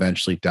going to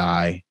eventually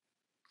die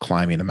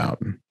climbing a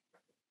mountain.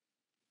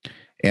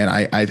 And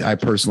I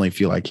personally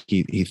feel like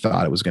he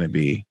thought it was going to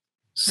be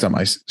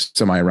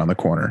semi around the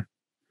corner.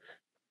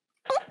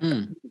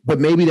 But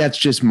maybe that's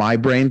just my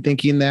brain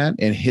thinking that,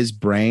 and his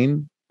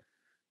brain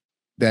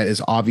that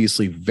is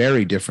obviously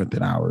very different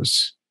than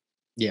ours.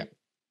 Yeah.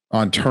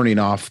 On turning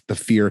off the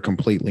fear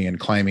completely and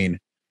climbing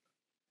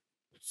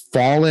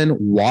fallen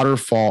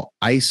waterfall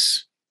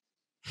ice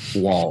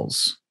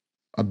walls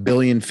 1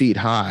 billion feet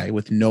high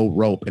with no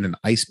rope and an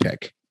ice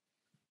pick.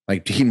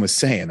 Like Dean was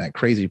saying, that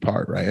crazy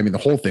part, right? I mean, the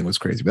whole thing was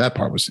crazy, but that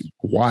part was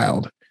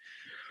wild.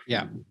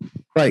 Yeah.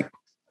 Like,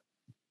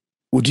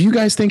 well, do you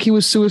guys think he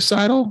was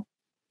suicidal?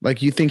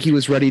 Like, you think he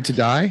was ready to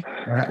die?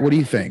 What do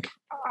you think?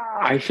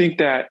 I think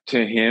that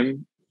to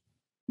him,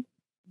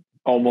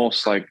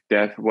 almost like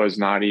death was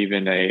not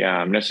even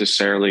a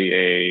necessarily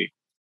a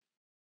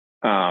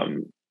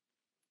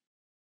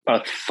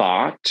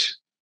thought,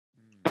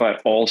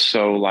 but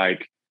also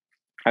like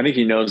I think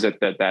he knows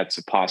that's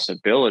a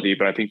possibility.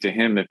 But I think to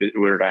him, if it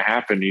were to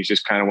happen, he's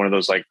just kind of one of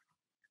those like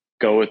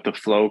go with the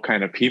flow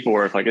kind of people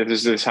where if like, if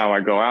this is how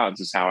I go out,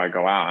 this is how I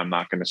go out. I'm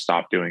not going to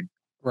stop doing.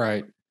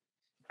 Right.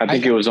 I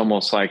think it was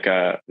almost like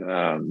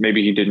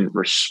maybe he didn't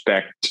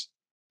respect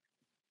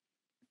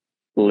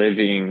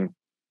living.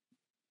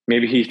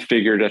 Maybe he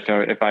figured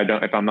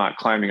if I'm not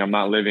climbing, I'm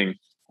not living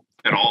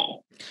at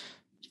all.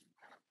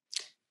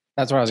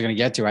 That's what I was going to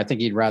get to. I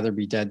think he'd rather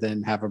be dead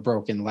than have a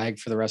broken leg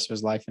for the rest of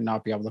his life and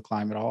not be able to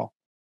climb at all.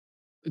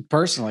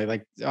 Personally,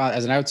 like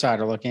as an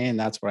outsider looking in,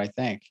 that's what I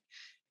think.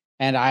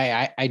 And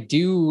I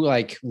do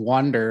like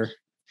wonder,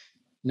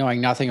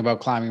 knowing nothing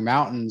about climbing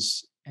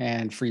mountains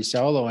and free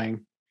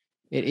soloing,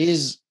 it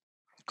is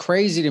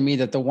crazy to me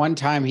that the one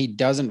time he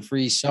doesn't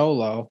free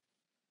solo,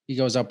 he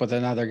goes up with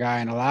another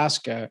guy in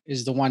Alaska,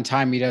 is the one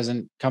time he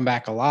doesn't come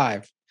back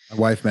alive. My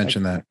wife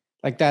mentioned that.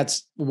 Like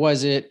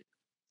was it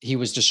he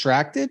was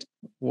distracted?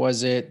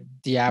 Was it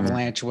the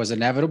avalanche was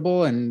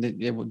inevitable and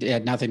it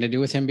had nothing to do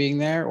with him being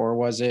there? Or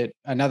was it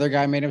another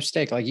guy made a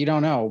mistake? Like, you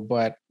don't know,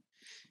 but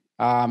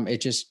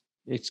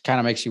it kind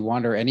of makes you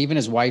wonder. And even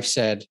his wife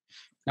said,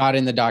 not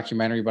in the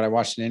documentary, but I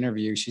watched an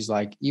interview. She's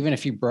like, even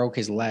if he broke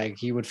his leg,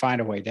 he would find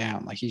a way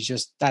down. Like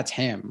that's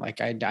him. Like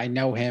I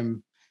know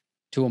him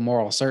to a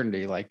moral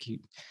certainty. Like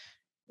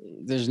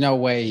there's no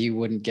way he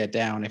wouldn't get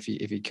down if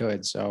he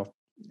could. So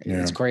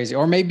it's crazy.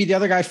 Or maybe the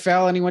other guy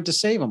fell and he went to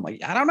save him.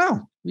 Like, I don't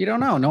know. You don't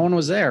know. No one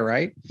was there.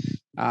 Right.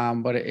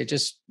 But it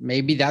just,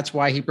 maybe that's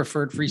why he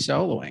preferred free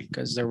soloing,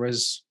 because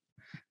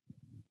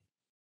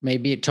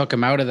maybe it took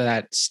him out of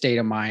that state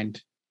of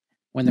mind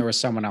when there was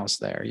someone else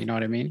there. You know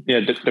what I mean?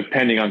 Yeah.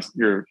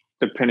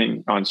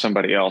 Depending on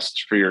somebody else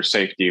for your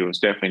safety, it was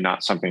definitely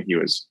not something he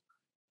was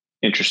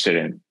interested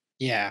in.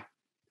 Yeah.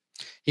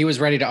 He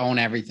was ready to own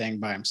everything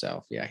by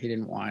himself. Yeah. He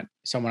didn't want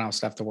someone else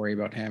to have to worry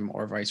about him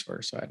or vice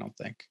versa, I don't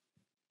think.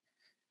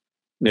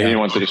 Yeah. He didn't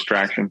want the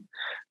distraction.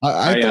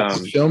 I thought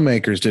the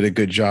filmmakers did a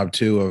good job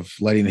too of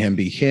letting him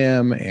be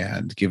him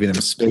and giving him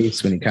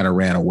space when he kind of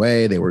ran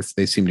away.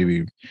 They seemed to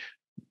be,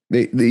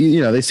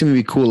 they seem to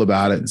be cool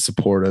about it and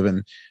supportive.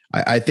 And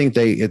I think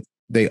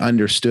they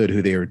understood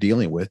who they were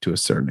dealing with to a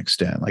certain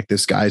extent. Like,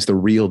 this guy's the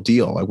real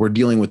deal. Like, we're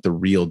dealing with the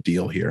real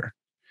deal here.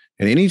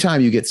 And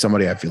anytime you get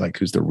somebody, I feel like,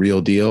 who's the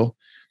real deal,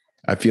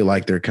 I feel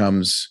like there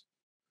comes,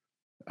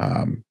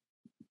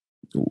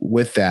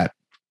 with that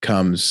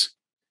comes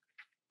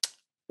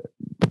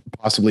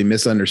possibly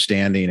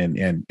misunderstanding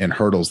and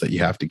hurdles that you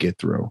have to get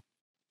through.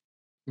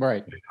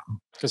 Right.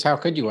 Because how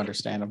could you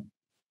understand them?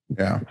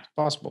 Yeah. It's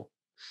possible.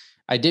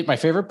 I did my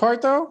favorite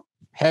part though.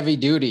 Heavy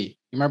Duty.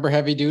 You remember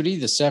Heavy Duty,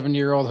 the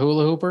 70-year-old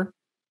hula hooper?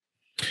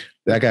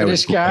 That guy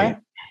was great.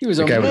 He was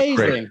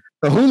amazing.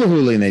 The hula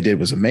hooling they did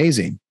was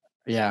amazing.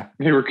 Yeah.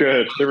 They were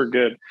good.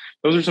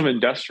 Those are some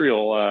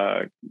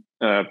industrial,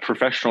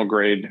 professional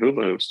grade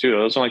hula hoops too.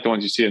 Those are like the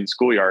ones you see in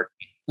schoolyard.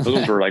 Those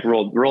ones were like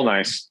real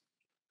nice.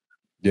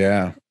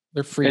 Yeah.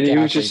 They're free. And he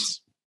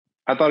was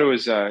I thought it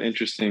was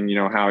interesting,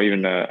 how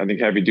even I think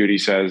Heavy Duty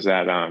says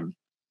that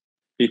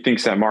he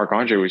thinks that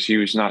Marc-Andre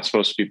was not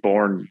supposed to be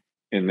born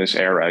in this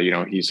era.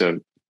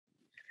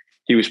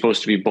 He was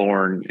supposed to be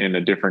born in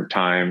a different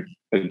time,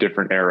 a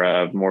different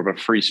era of more of a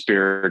free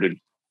spirited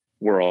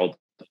world,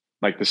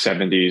 like the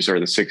 70s or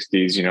the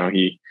 60s.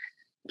 He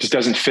just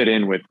doesn't fit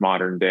in with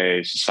modern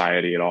day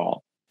society at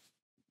all.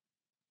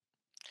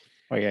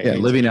 Oh, yeah,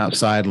 living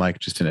outside, like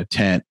just in a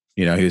tent.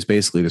 He was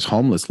basically just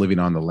homeless living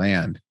on the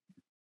land.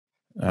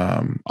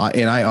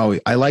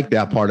 I like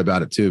that part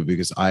about it too,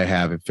 because I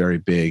have a very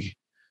big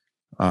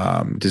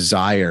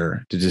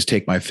desire to just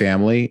take my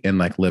family and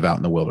like live out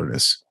in the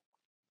wilderness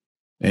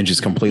and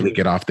just completely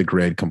get off the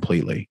grid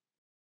completely.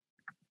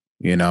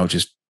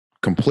 Just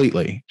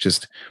completely,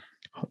 just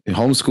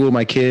homeschool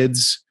my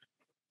kids,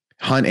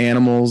 hunt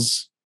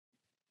animals,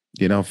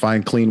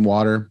 find clean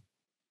water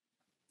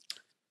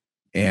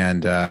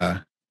and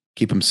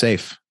keep them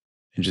safe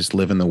and just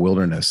live in the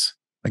wilderness.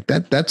 Like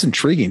that's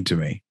intriguing to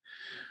me.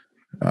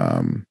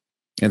 And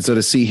so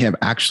to see him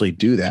actually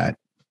do that,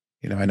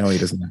 I know he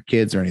doesn't have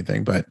kids or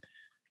anything, but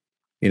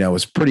it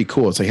was pretty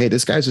cool. It's like, hey,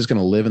 this guy's just going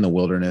to live in the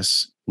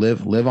wilderness,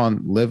 live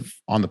on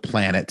the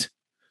planet.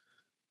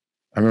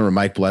 I remember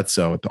Mike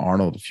Bledsoe at the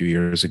Arnold a few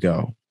years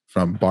ago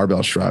from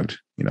Barbell Shrugged.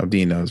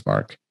 Dean knows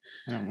Mark.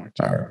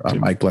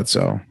 Mike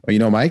Bledsoe. Oh, you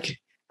know Mike?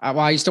 Well,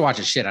 I used to watch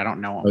his shit. I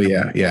don't know him. Oh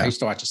yeah. I used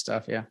to watch his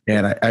stuff. Yeah.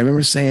 And I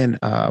remember saying,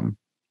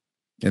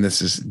 and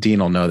this is Dean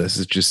will know this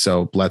is just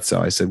so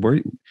Bledsoe. I said,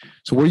 where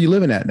are you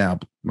living at now,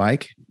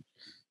 Mike?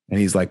 And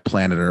he's like,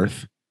 planet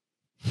Earth.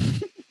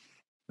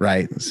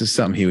 Right. This is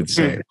something he would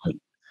say,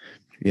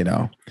 and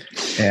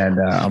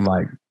I'm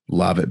like,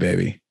 love it,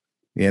 baby.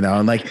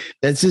 And like,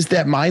 that's just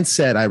that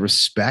mindset. I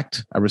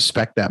respect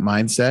that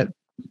mindset,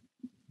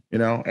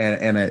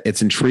 and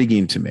it's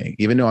intriguing to me,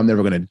 even though I'm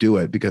never going to do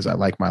it because I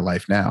like my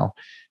life now.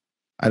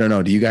 I don't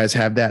know. Do you guys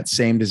have that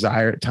same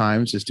desire at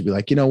times, just to be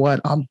like, you know what?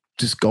 I'm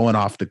just going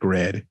off the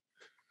grid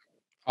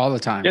all the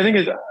time. Yeah, I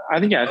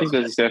think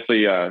that's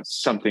definitely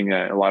something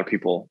that a lot of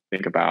people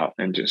think about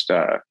and just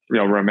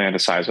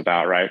romanticize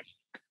about, right?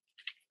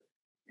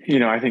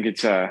 I think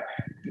it's a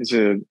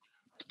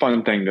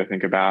fun thing to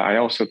think about. I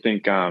also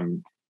think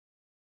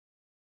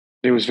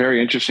it was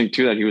very interesting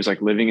too that he was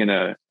like living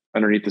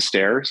underneath the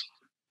stairs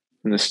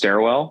in the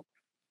stairwell,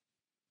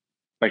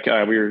 like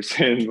we were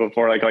saying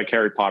before, like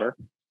Harry Potter.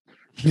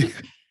 Yeah,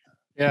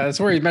 that's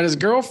where he met his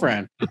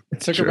girlfriend.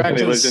 Took her back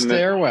to the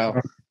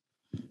stairwell.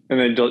 And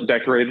they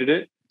decorated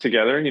it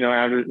together.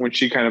 After when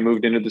she kind of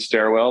moved into the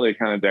stairwell, they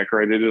kind of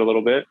decorated it a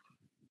little bit.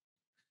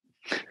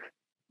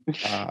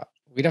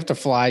 We'd have to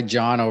fly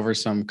John over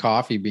some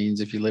coffee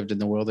beans if you lived in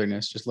the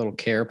wilderness. Just a little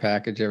care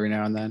package every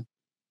now and then.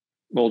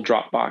 Little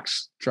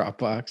Dropbox.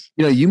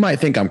 You might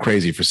think I'm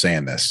crazy for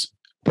saying this,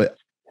 but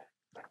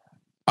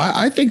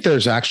I think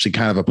there's actually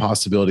kind of a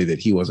possibility that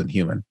he wasn't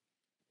human.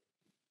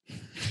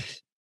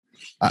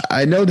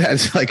 I know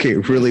that's like a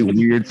really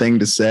weird thing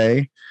to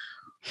say,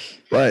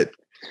 but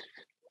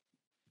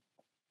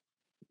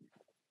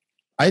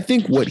I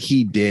think what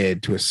he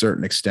did to a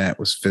certain extent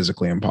was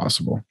physically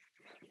impossible,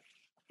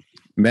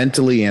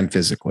 mentally and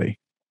physically.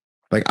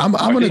 Like I'm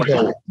going to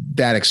go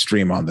that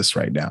extreme on this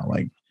right now.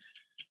 Like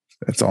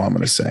that's all I'm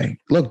going to say.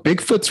 Look,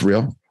 Bigfoot's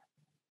real.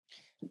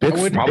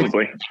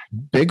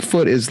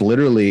 Bigfoot is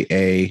literally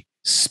a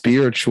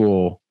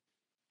spiritual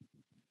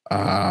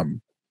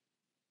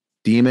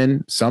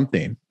demon,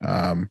 something.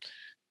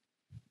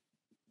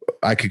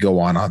 I could go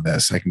on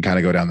this. I can kind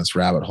of go down this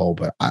rabbit hole,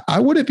 but I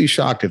wouldn't be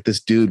shocked if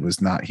this dude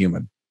was not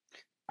human.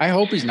 I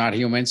hope he's not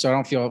human, so I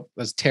don't feel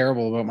as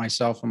terrible about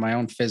myself and my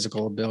own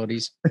physical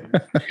abilities.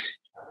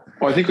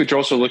 Well, I think what you're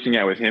also looking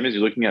at with him is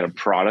you're looking at a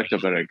product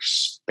of an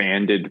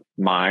expanded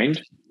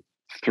mind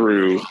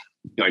through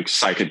like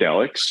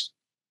psychedelics.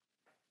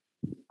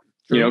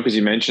 Because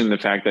you mentioned the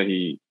fact that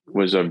he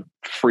was a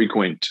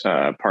frequent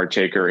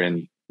partaker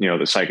in, the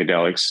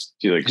psychedelics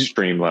to the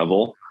extreme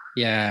level.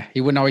 Yeah.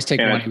 He wouldn't always take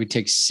one. He would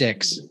take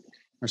 6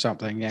 or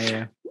something.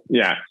 Yeah.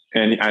 Yeah.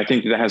 And I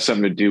think that has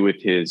something to do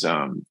with his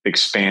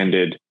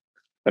expanded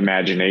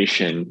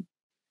imagination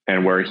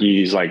and where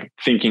he's like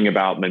thinking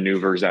about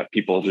maneuvers that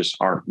people just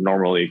aren't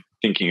normally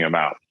thinking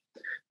about.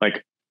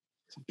 Like,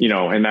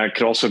 and that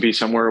could also be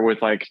somewhere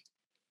with like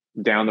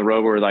down the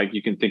road where like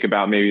you can think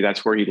about maybe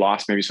that's where he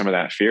lost maybe some of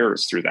that fear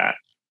is through that.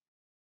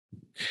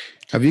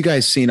 Have you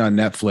guys seen on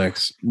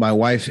Netflix? My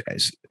wife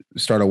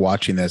started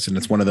watching this, and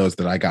it's one of those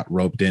that I got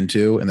roped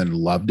into and then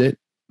loved it.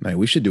 Like,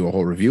 we should do a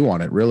whole review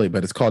on it, really,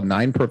 but it's called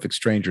 9 Perfect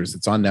Strangers.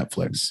 It's on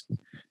Netflix.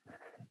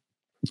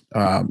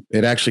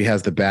 It actually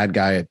has the bad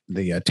guy,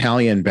 the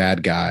Italian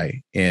bad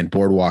guy in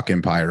Boardwalk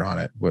Empire on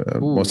it.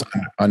 Most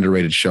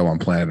underrated show on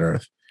planet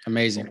Earth.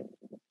 Amazing.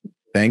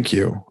 Thank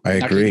you. I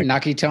agree.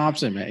 Nucky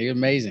Thompson, man.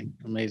 Amazing.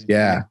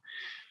 Yeah.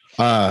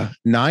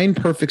 9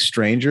 Perfect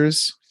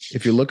Strangers.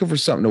 If you're looking for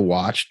something to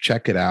watch,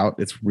 check it out.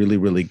 It's really,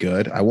 really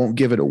good. I won't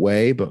give it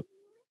away, but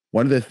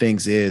one of the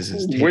things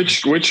is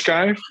which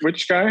guy?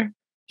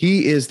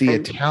 He is the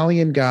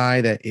Italian guy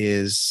that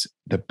is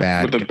the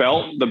bad with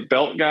the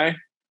belt guy.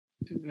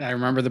 I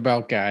remember the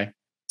belt guy.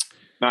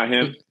 Not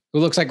him. Who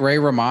looks like Ray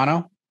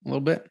Romano a little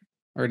bit,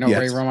 or no,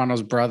 yes. Ray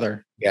Romano's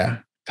brother. Yeah.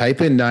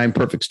 Type in 9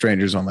 Perfect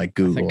Strangers on like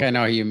Google. I think I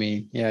know who you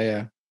mean.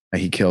 Yeah.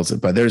 He kills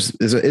it. But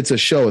it's a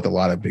show with a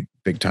lot of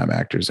big time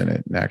actors in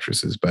it and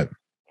actresses. But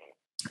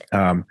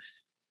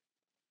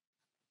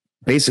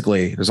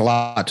basically, there's a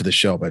lot to the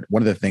show. But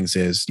one of the things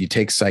is you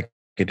take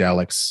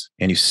psychedelics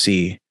and you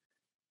see,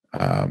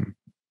 one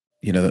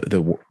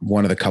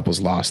of the couples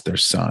lost their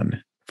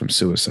son from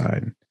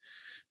suicide.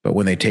 But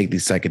when they take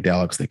these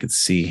psychedelics, they could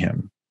see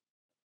him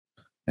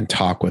and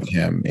talk with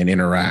him and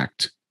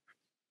interact.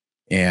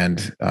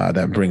 And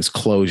that brings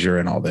closure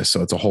and all this.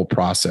 So it's a whole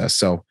process.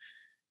 So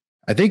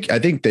I think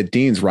that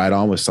Dean's right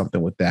on with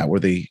something with that, where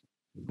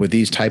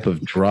these type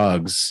of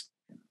drugs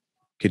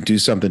can do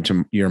something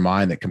to your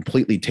mind that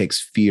completely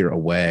takes fear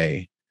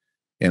away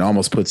and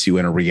almost puts you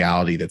in a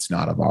reality that's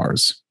not of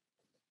ours.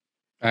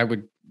 I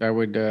would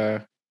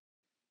believe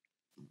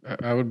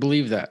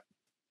that.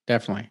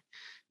 Definitely.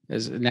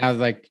 Is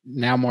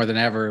now more than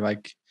ever,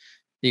 like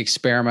the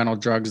experimental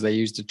drugs they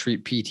use to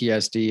treat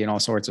PTSD and all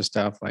sorts of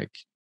stuff. Like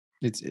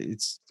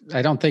it's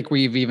I don't think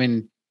we've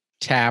even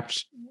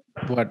tapped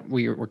what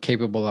we were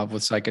capable of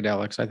with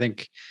psychedelics. I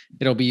think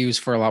it'll be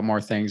used for a lot more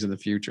things in the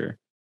future.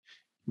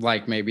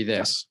 Like maybe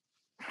this.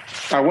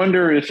 I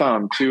wonder if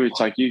too, it's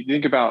like you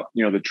think about,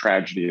 the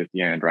tragedy at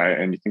the end, right?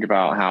 And you think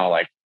about how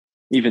like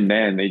even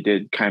then they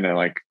did kind of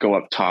like go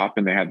up top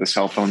and they had the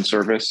cell phone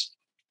service.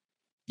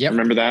 Yeah.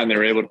 Remember that? And they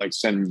were able to like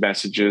send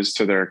messages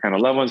to their kind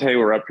of loved ones. Hey,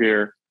 we're up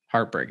here.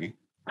 Heartbreaking.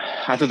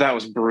 I thought that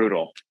was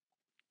brutal.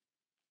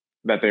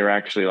 That they were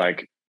actually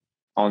like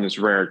on this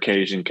rare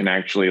occasion can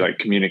actually like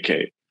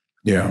communicate.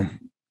 Yeah.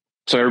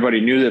 So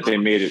everybody knew that they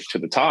made it to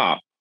the top,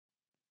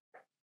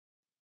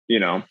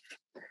 and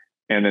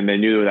then they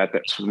knew that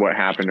that's what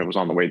happened. It was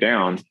on the way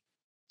down.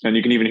 And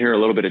you can even hear a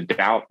little bit of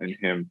doubt in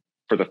him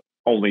for the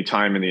only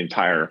time in the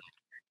entire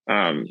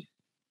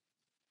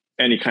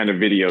any kind of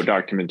video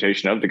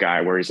documentation of the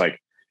guy, where he's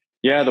like,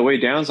 yeah, the way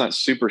down's not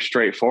super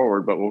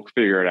straightforward, but we'll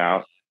figure it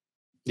out.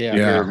 Yeah.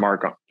 You hear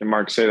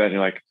Mark say that, and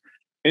you're like,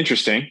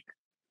 interesting.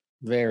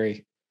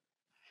 Very.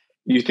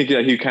 You think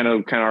that he kind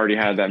of already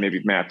had that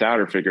maybe mapped out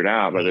or figured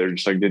out, but they're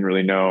just like didn't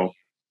really know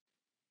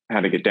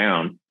how to get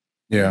down.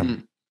 Yeah.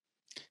 Mm-hmm.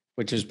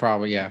 Which is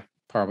probably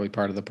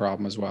part of the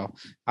problem as well.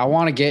 I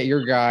want to get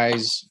your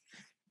guys'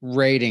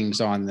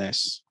 ratings on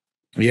this.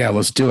 Yeah,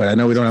 let's do it. I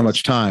know we don't have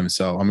much time,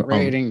 so I'm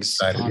ratings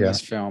on this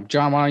film.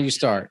 John, why don't you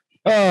start?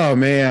 Oh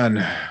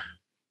man.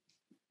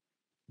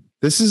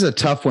 This is a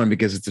tough one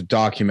because it's a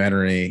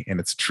documentary and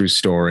it's a true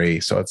story.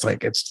 So it's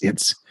like it's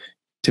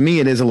to me,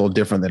 it is a little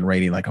different than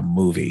rating like a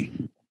movie,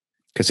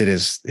 because it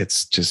is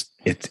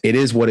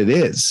what it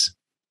is.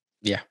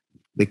 Yeah.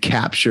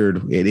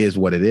 It is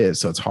what it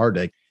is. So it's hard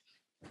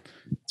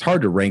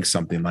to rank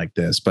something like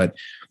this, but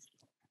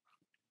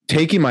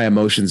taking my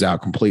emotions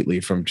out completely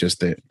from just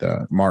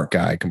the Mark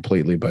guy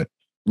completely, but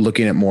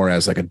looking at more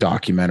as like a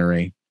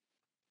documentary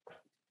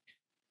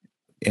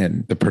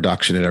and the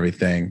production and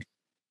everything.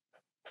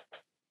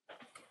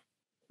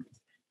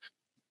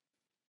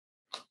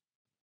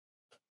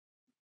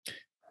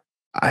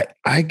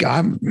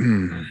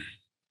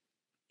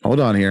 Hold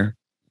on here.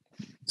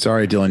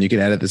 Sorry, Dylan, you can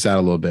edit this out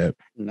a little bit.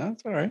 No,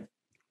 it's all right.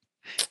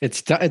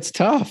 It's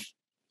tough.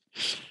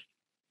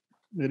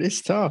 It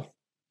is tough.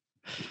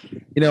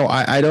 You know,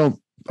 I'm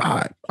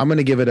going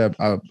to give it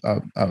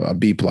a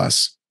B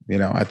plus. You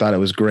know, I thought it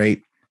was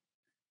great.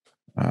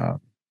 I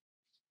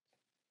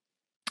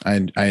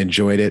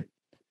enjoyed it.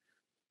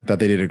 I thought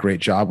they did a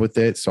great job with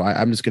it. So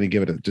I'm just going to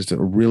give it just a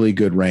really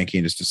good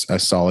ranking, just a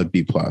solid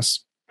B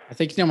plus. I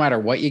think no matter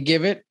what you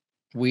give it,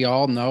 we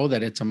all know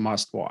that it's a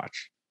must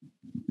watch.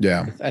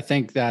 Yeah. I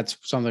think that's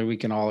something we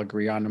can all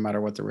agree on, no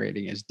matter what the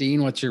rating is.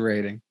 Dean, what's your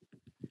rating?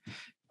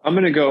 I'm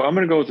going to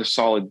go with a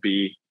solid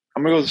B.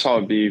 I'm going to go with a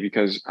solid B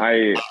because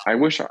I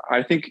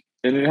think,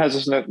 and it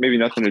has maybe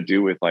nothing to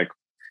do with like,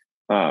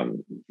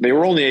 they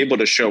were only able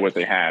to show what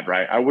they had,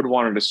 right? I would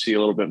wanted to see a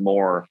little bit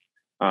more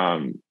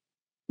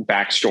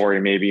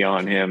backstory maybe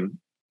on him,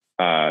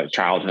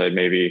 childhood,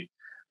 maybe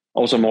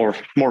also more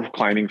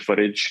climbing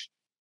footage.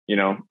 You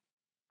know,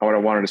 I would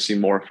have wanted to see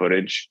more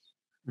footage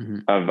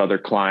of other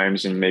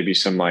climbs and maybe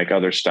some like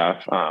other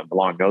stuff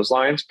along those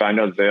lines. But I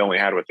know that they only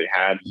had what they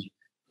had.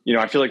 You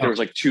know, I feel like there was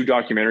like two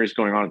documentaries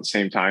going on at the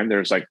same time.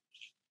 There's like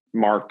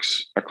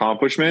Mark's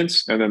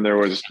accomplishments, and then there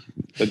was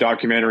the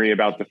documentary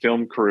about the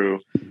film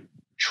crew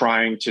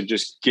trying to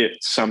just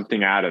get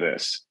something out of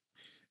this.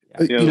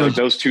 You know, like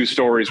those two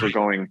stories were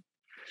going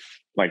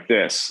like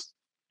this.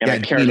 And I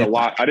cared a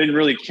lot. I didn't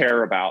really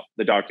care about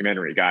the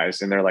documentary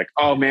guys. And they're like,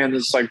 oh man,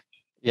 this is like,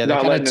 they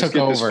not letting us took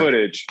get over. this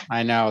footage.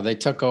 I know they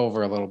took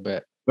over a little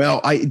bit.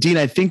 Well, Dean,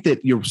 I think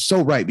that you're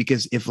so right,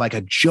 because if like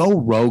a Joe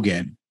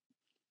Rogan,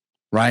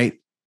 right,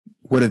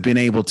 would have been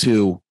able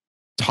to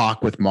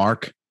talk with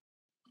Mark,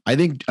 I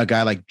think a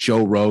guy like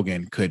Joe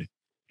Rogan could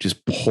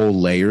just pull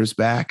layers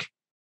back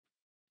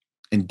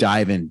and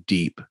dive in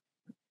deep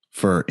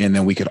and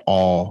then we could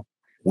all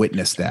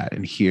witness that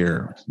and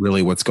hear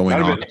really what's going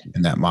on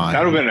in that mind.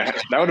 That would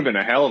have been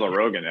a hell of a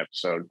Rogan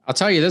episode. I'll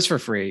tell you this for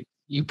free.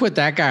 You put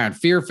that guy on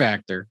Fear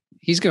Factor,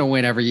 he's going to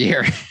win every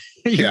year.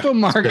 You put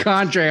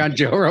Marc-Andre on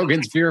Joe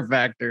Rogan's Fear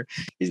Factor,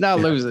 he's not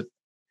losing.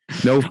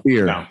 No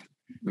fear.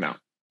 No.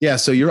 Yeah.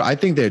 So I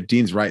think that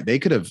Dean's right. I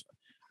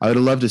would have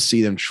loved to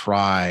see them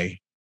try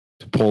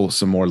to pull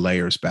some more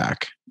layers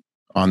back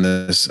on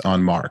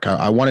Mark.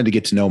 I wanted to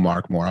get to know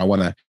Mark more. I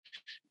want to,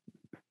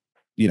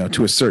 you know,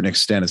 to a certain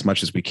extent, as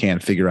much as we can,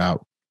 figure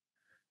out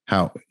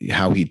how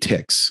he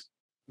ticks.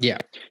 Yeah.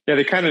 Yeah.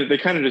 They kind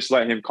of just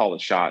let him call the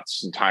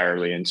shots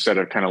entirely instead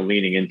of kind of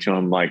leaning into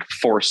him, like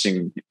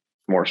forcing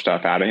more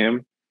stuff out of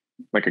him,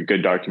 like a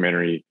good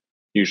documentary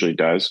usually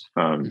does.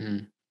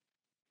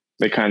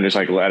 They kind of just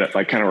like let it,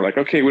 like kind of were like,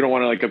 okay, we don't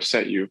want to like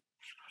upset you.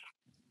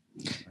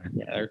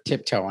 Yeah, they're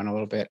tiptoeing a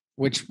little bit,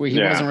 which he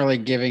wasn't really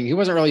giving. He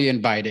wasn't really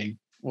inviting.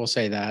 We'll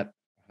say that.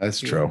 That's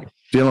true.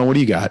 Dylan, what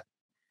do you got?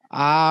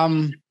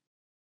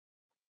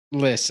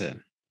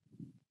 Listen,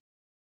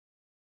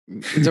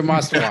 it's a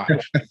must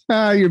watch.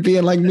 You're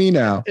being like me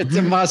now. It's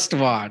a must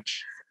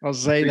watch. I'll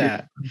say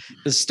that.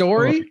 The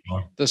story,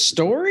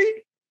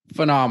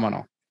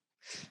 phenomenal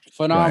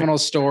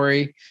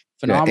story.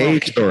 Phenomenal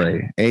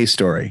A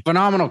story.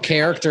 Phenomenal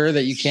character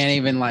that you can't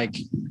even like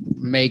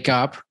make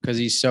up because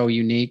he's so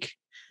unique.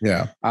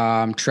 Yeah.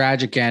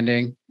 Tragic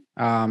ending.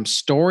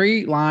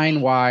 Storyline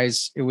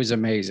wise, it was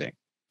amazing.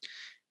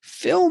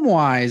 Film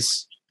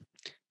wise,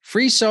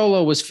 Free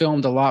Solo was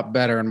filmed a lot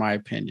better, in my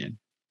opinion,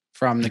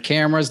 from the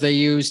cameras they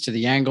used to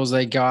the angles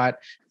they got,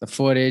 the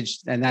footage.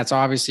 And that's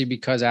obviously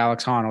because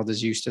Alex Honnold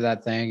is used to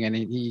that thing and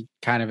he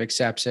kind of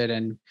accepts it.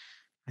 And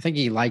I think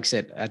he likes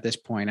it at this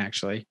point,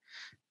 actually.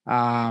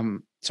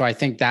 So I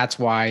think that's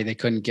why they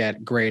couldn't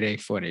get grade A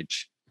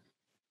footage.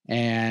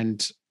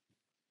 And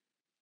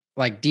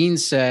like Dean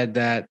said,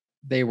 that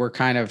they were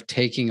kind of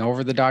taking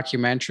over the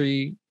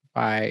documentary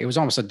It was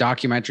almost a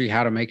documentary,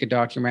 how to make a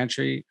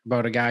documentary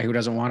about a guy who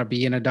doesn't want to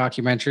be in a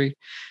documentary.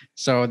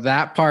 So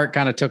that part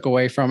kind of took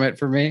away from it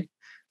for me.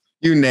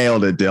 You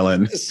nailed it,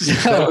 Dylan.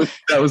 So,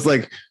 that was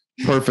like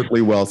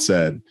perfectly well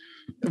said.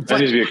 That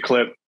needs to be a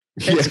clip.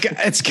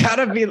 It's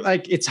gotta be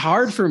like, it's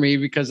hard for me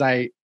because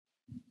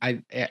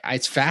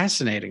it's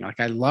fascinating. Like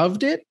I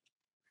loved it,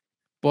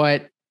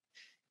 but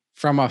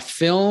from a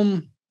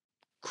film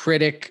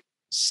critic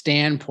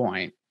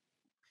standpoint,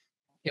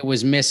 it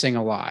was missing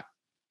a lot.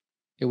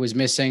 It was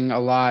missing a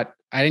lot.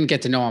 I didn't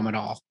get to know him at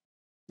all.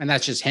 And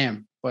that's just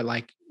him. But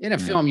like in a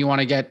film, you want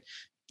to get,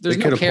 there's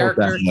no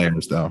character,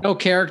 layers, though. No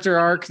character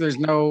arc. There's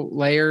no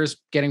layers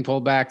getting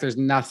pulled back. There's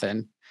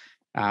nothing.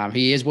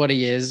 He is what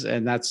he is,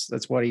 and that's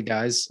what he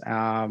does.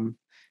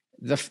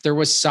 There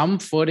was some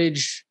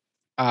footage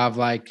of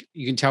like,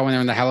 you can tell when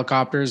they're in the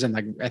helicopters, and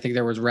like I think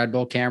there was Red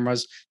Bull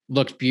cameras,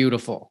 looked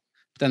beautiful.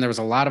 But then there was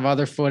a lot of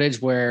other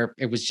footage where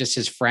it was just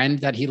his friend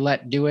that he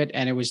let do it,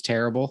 and it was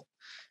terrible.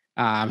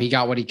 He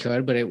got what he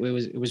could, but it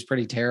was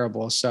pretty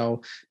terrible.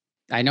 So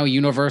I know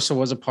Universal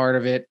was a part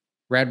of it.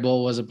 Red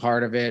Bull was a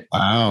part of it.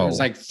 Wow. There's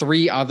like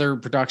 3 other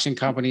production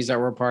companies that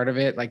were a part of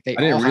it. Like I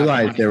didn't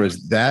realize there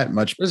was that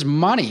much. There's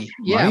money.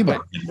 Yeah.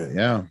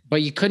 Yeah.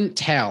 But you couldn't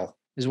tell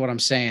is what I'm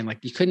saying. Like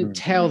you couldn't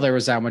tell there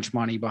was that much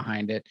money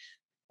behind it.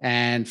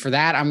 And for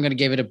that, I'm going to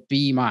give it a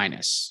B-. I'm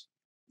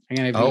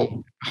going to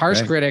be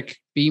harsh critic,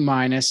 B-.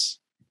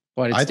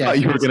 But it's I thought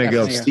you were going to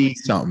go C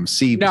something.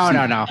 C.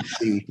 No.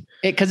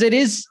 Because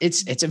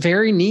it's a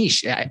very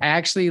niche. I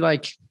actually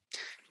like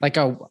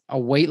a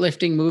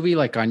weightlifting movie,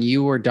 like on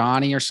You or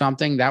Donnie or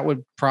something, that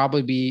would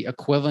probably be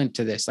equivalent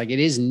to this. Like it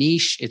is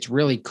niche. It's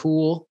really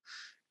cool,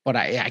 but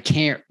I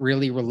can't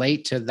really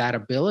relate to that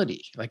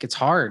ability. Like it's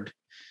hard.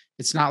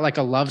 It's not like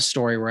a love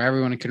story where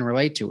everyone can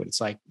relate to it. It's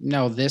like,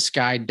 no, this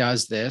guy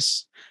does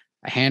this.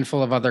 A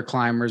handful of other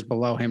climbers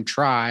below him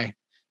try,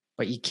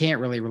 but you can't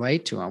really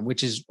relate to him,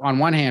 which is on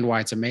one hand why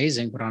it's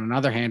amazing. But on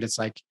another hand, it's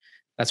like,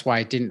 that's why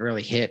it didn't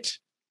really hit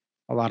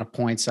a lot of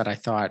points that I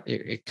thought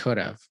it could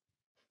have.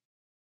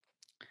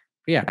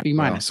 Yeah, B-.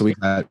 So we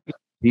got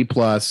B+,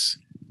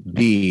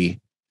 B,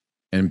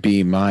 and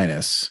B-.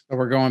 So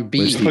we're going B.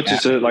 Which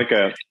puts it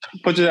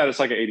at it's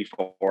like an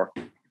 84.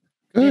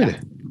 Good. Yeah.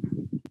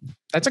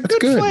 That's a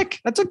good flick.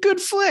 That's a good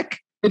flick.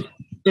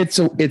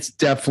 It's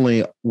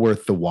definitely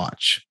worth the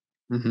watch,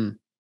 and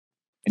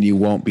you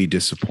won't be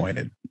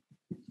disappointed.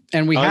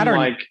 And we had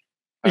I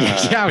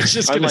was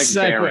just going to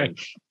say.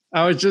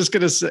 I was just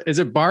going to say, is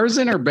it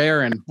Barzin or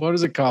Baron? What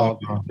is it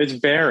called? It's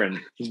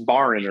Baron. It's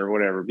Baron or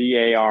whatever.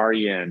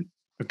 Baren.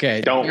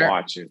 Okay. Don't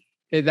watch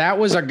it. That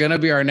was going to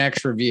be our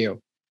next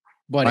review.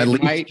 But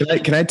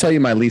can I tell you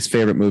my least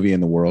favorite movie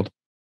in the world?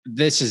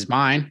 This is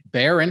mine.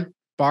 Baron,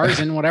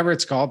 Barzin, whatever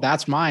it's called.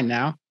 That's mine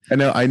now.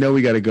 I know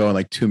we got to go in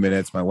like 2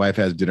 minutes. My wife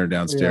has dinner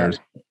downstairs.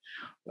 Yeah.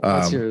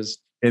 That's yours.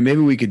 And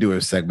maybe we could do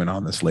a segment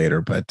on this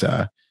later, but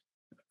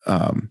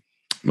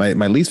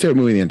my least favorite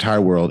movie in the entire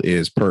world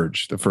is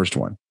Purge, the first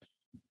one.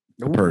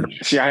 Purge.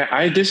 See,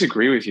 I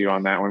disagree with you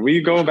on that one.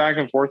 We go back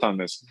and forth on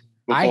this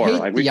before. I hate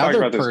like we the talked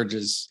other about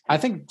Purges. I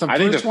think the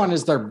first one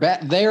is their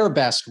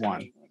best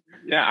one.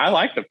 Yeah, I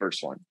like the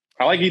first one.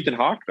 I like Ethan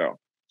Hawke though.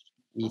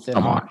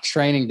 Ethan Hawke,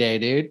 Training Day,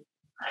 dude.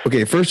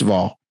 Okay, first of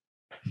all,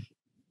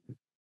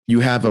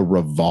 you have a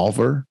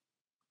revolver.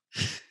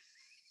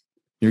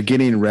 You're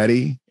getting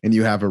ready, and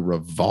you have a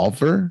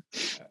revolver.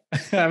 I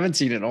haven't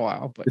seen it in a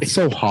while, but it's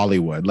so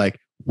Hollywood. Like,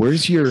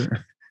 where's your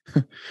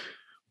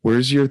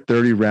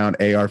 30-round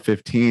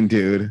AR-15,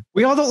 dude?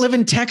 We all don't live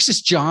in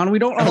Texas, John. We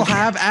don't all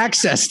have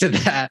access to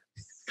that.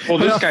 Well,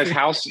 this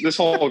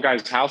whole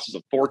guy's house is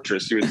a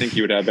fortress. You would think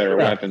he would have better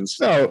weapons.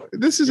 No,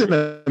 this is in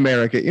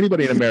America.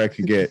 Anybody in America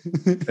can get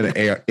an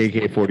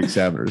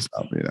AK-47 or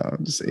something. You know,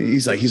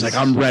 he's like,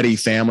 I'm ready,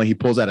 family. He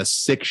pulls out a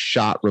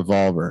 6-shot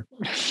revolver.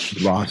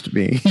 You lost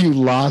me. You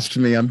lost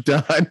me. I'm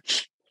done.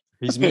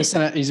 He's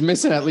missing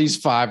at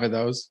least 5 of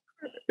those.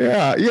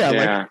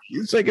 Yeah.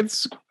 Like,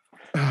 it's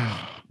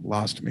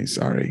lost me.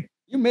 Sorry.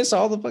 You miss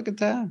all the fucking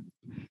time.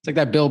 It's like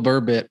that Bill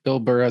Burr bit. Bill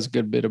Burr has a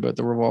good bit about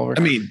the revolver.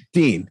 I mean,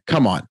 Dean,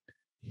 come on.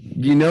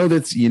 You know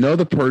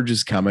the purge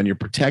is coming. You're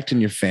protecting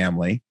your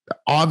family.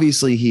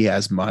 Obviously, he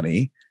has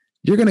money.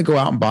 You're going to go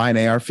out and buy an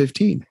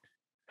AR-15.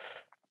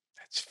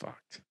 That's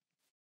fucked.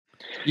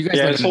 You guys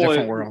live in a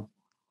different world.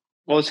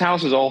 Well, his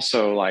house is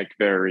also like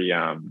very,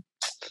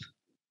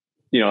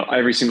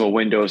 every single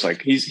window is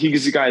like he's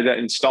the guy that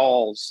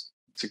installs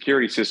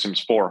security systems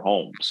for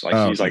homes.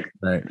 Like he's like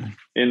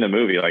in the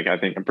movie. Like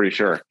I'm pretty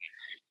sure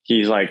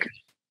he's like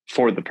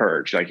for the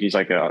purge. Like he's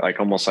like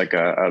almost like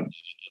a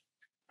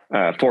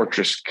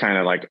fortress kind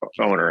of like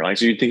owner. Like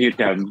so you'd think he'd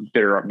have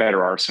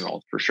better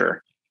arsenal for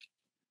sure.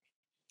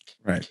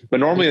 Right. But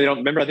normally they don't.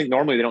 Remember, I think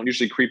normally they don't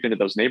usually creep into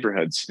those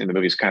neighborhoods in the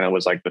movies. Kind of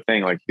was like the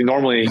thing. Like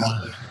normally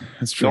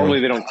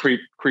they don't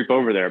creep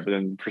over there, but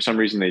then for some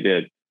reason they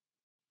did.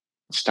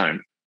 It's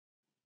time.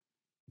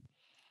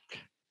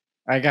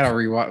 I gotta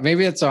rewatch.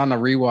 Maybe it's on the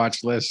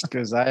rewatch list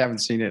because I haven't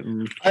seen it.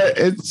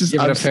 It's just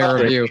give it a fair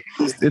review.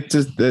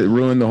 It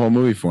ruined the whole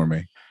movie for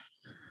me.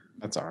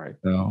 That's all right.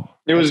 So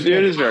it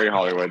is very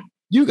Hollywood.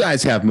 You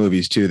guys have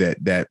movies too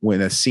that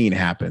when a scene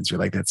happens, you're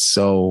like,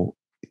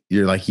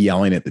 you're like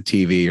yelling at the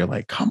TV. You're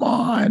like, come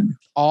on.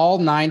 All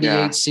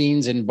 98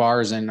 scenes in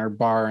Barzin or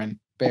Baron.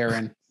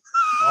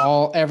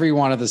 Every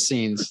one of the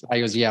scenes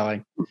I was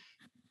yelling.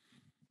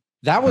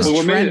 That was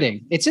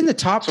trending. It's in the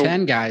top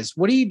 10, guys.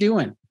 What are you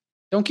doing?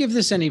 Don't give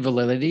this any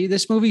validity.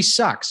 This movie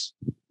sucks.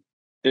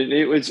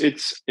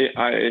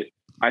 I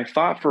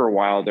thought for a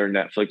while their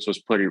Netflix was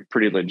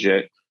pretty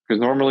legit, because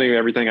normally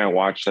everything I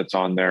watch that's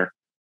on there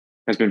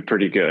has been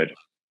pretty good.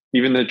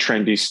 Even the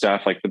trendy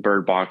stuff like the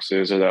Bird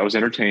Boxes, that was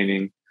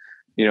entertaining.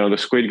 The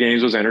Squid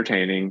Games was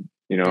entertaining.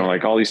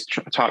 Like all these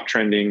top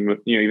trending,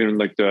 even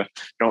like the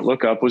Don't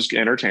Look Up was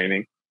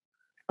entertaining.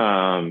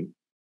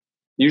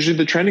 Usually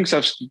the trending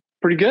stuff's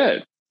pretty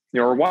good,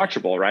 or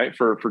watchable, right?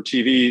 For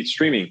TV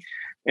streaming.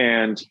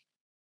 And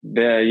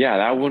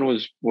that one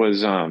was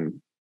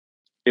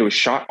it was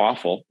shot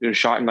awful. It was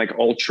shot in like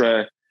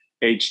ultra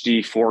HD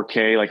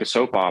 4K, like a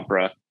soap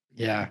opera.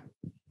 Yeah.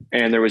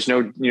 And there was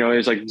no, it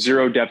was like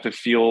zero depth of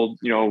field,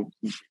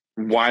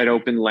 wide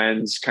open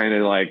lens, kind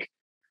of like,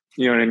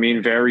 you know what I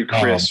mean? Very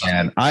crisp. Oh,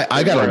 man.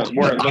 I got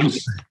where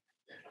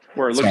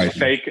it looks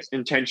fake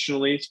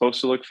intentionally. It's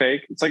supposed to look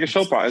fake. It's like a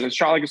soap opera. It's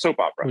shot like a soap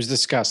opera. It was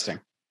disgusting.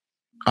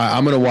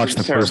 I'm going to watch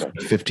the first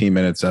 15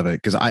 minutes of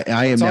it, because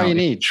I am now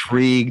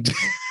intrigued.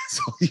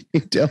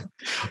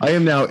 I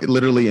am now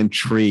literally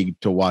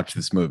intrigued to watch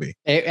this movie.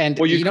 And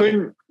I'm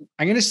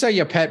going to tell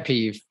you a pet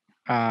peeve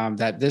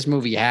that this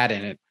movie had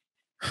in it.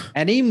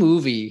 Any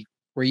movie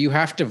where you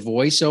have to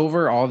voice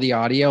over all the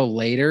audio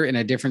later in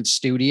a different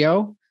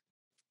studio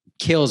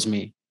kills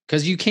me,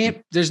 because you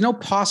can't. There's no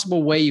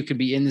possible way you could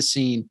be in the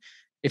scene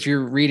if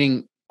you're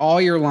reading all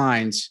your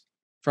lines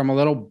from a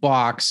little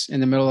box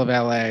in the middle of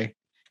LA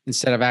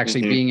instead of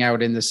actually being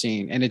out in the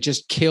scene. And it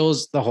just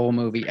kills the whole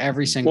movie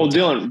every single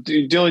time.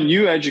 Dylan,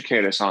 you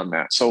educate us on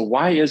that. So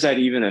why is that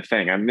even a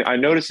thing? I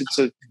noticed it's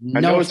a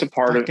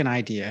part of an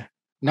idea.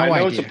 I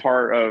know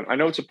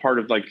it's a part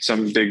of like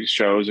some big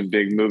shows and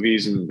big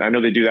movies. And I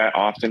know they do that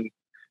often,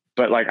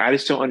 but like, I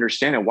just don't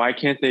understand it. Why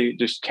can't they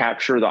just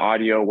capture the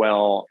audio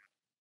well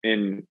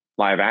in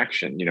live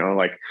action?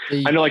 Like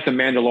I know like the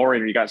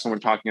Mandalorian, you got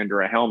someone talking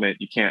under a helmet,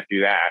 you can't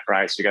do that.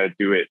 Right. So you got to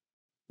do it,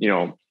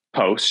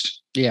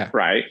 post. Yeah.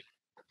 Right.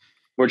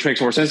 Which makes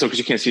more sense though, because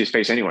you can't see his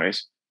face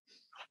anyways.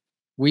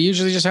 We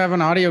usually just have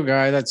an audio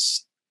guy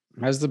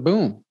has the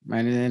boom,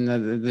 and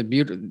the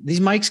beauty. These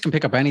mics can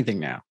pick up anything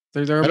now.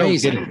 They're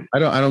amazing. I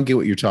don't get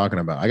what you're talking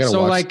about. I gotta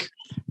watch.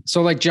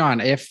 So like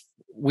John, if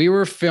we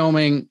were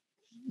filming,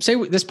 say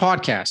this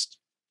podcast,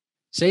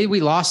 say we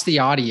lost the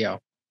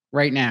audio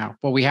right now,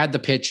 but we had the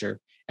picture,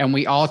 and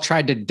we all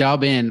tried to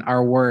dub in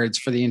our words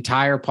for the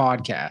entire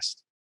podcast.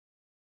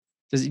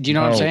 Do you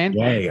know what I'm saying?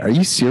 Way. Are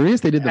you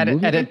serious? They did the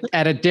movie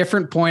at a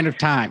different point of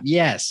time.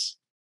 Yes.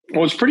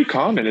 Well, it's pretty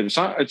common. It's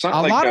not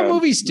a lot of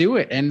movies do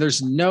it, and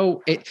there's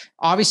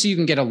obviously you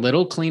can get a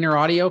little cleaner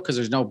audio because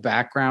there's no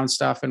background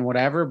stuff and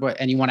whatever,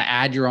 and you want to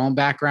add your own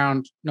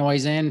background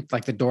noise in,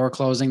 like the door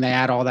closing, they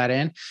add all that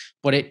in,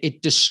 but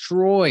it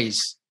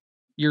destroys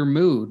your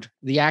mood,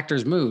 the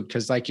actor's mood,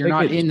 because like you're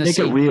not in the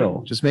scene. Make it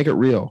real. Just make it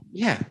real.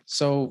 Yeah.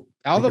 So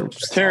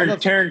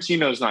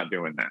Tarantino's not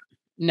doing that.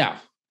 No.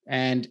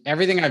 And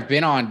everything I've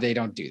been on, they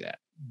don't do that.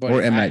 But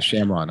or M. Night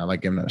Shyamalan. I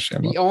like M. Night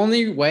Shyamalan. The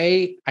only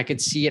way I could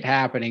see it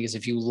happening is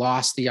if you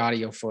lost the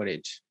audio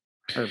footage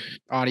or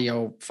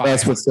audio file.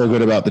 That's what's so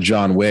good about the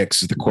John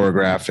Wicks is the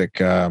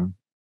choreographic,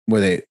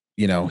 where they,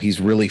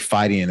 he's really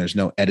fighting and there's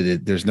no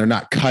edited. They're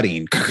not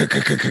cutting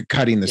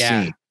the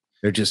scene.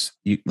 They're just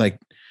they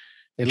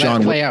let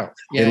John it play out.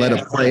 They let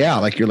it play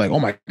out. Like you're like, oh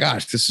my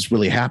gosh, this is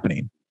really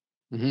happening.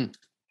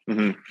 Mm-hmm.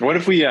 Mm-hmm. What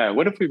if we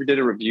did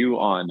a review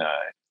on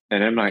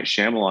an M. Night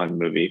Shyamalan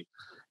movie?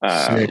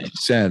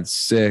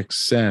 Sixth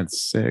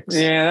Sense.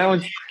 Yeah,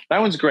 that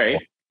one's great.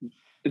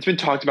 It's been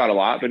talked about a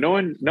lot, but no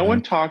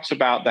one talks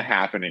about The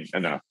Happening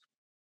enough.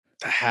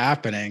 The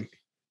Happening.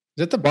 Is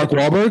that the Mark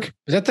Wahlberg?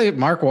 Is that the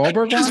Mark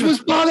Wahlberg? I just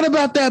was talking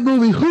about that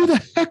movie. Who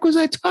the heck was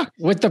I talking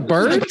with the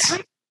birds?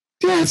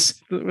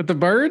 Yes, with the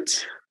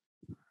birds.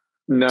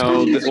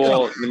 No,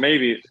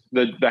 maybe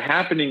the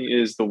Happening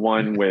is the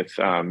one with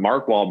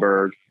Mark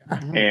Wahlberg,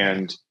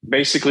 and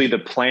basically the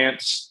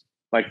plants.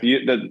 Like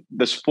the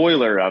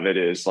spoiler of it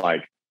is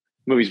like,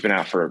 movie's been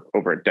out for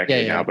over a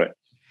decade now, but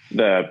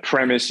the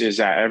premise is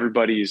that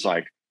everybody's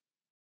like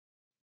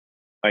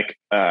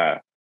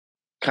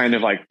kind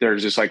of like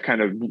there's this like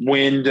kind of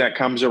wind that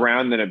comes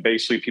around, and it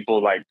basically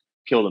people like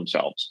kill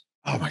themselves.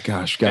 Oh my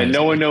gosh, guys. And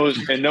no one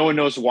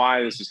knows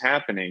why this is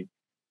happening.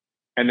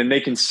 And then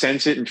they can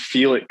sense it and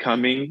feel it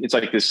coming. It's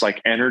like this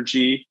like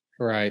energy.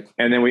 Right.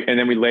 And then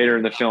we later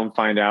in the film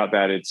find out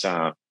that it's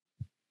the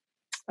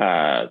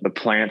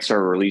plants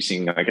are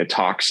releasing like a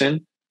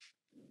toxin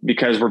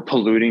because we're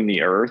polluting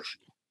the earth.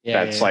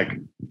 That's like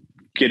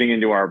getting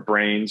into our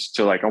brains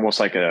to like almost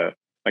like a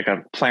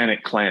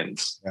planet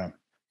cleanse. Yeah.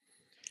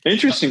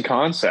 Interesting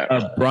concept.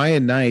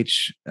 Brian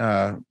Neitch,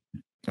 a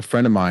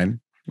friend of mine,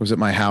 was at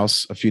my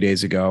house a few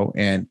days ago,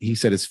 and he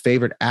said his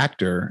favorite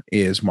actor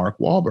is Mark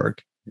Wahlberg.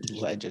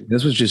 Legend.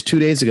 This was just 2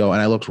 days ago,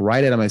 and I looked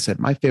right at him. I said,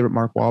 my favorite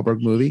Mark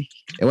Wahlberg movie,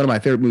 and one of my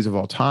favorite movies of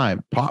all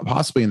time,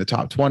 possibly in the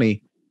top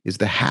 20, is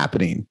The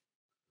Happening.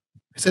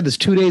 I said this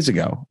 2 days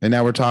ago, and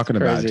now we're talking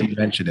about it. You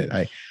mentioned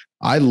it.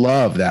 I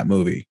love that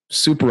movie.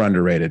 Super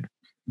underrated.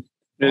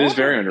 It is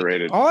very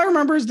underrated. All I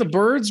remember is the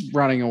birds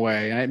running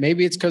away.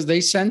 Maybe it's because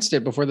they sensed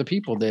it before the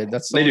people did.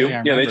 That's the they do. thing I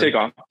Yeah, they remember. take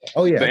off.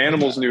 Oh yeah, the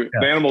animals knew. Yeah.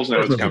 The animals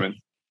know it's coming.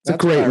 It's a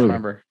great movie. I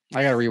remember.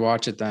 I got to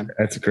rewatch it then.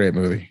 That's a great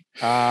movie.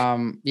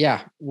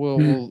 Yeah,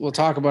 we'll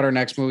talk about our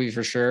next movie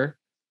for sure.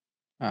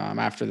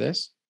 After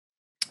this.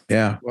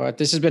 Yeah. But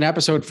this has been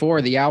episode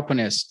 4, The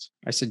Alpinist.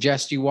 I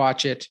suggest you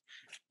watch it.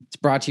 It's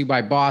brought to you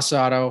by Boss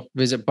Auto.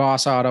 Visit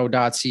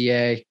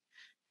bossauto.ca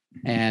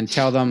and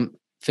tell them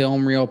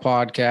Film Reel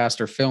Podcast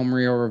or Film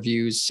Reel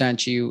Reviews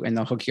sent you, and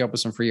they'll hook you up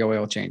with some free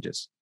oil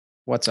changes.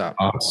 What's up?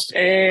 Awesome.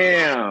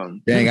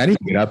 Damn. Dang, I need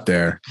to get up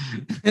there.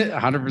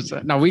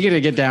 100%. No, we got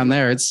to get down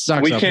there. It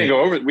sucks. We can't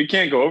go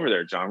over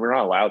there, John. We're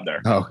not allowed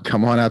there. Oh,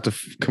 come on out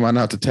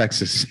to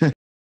Texas.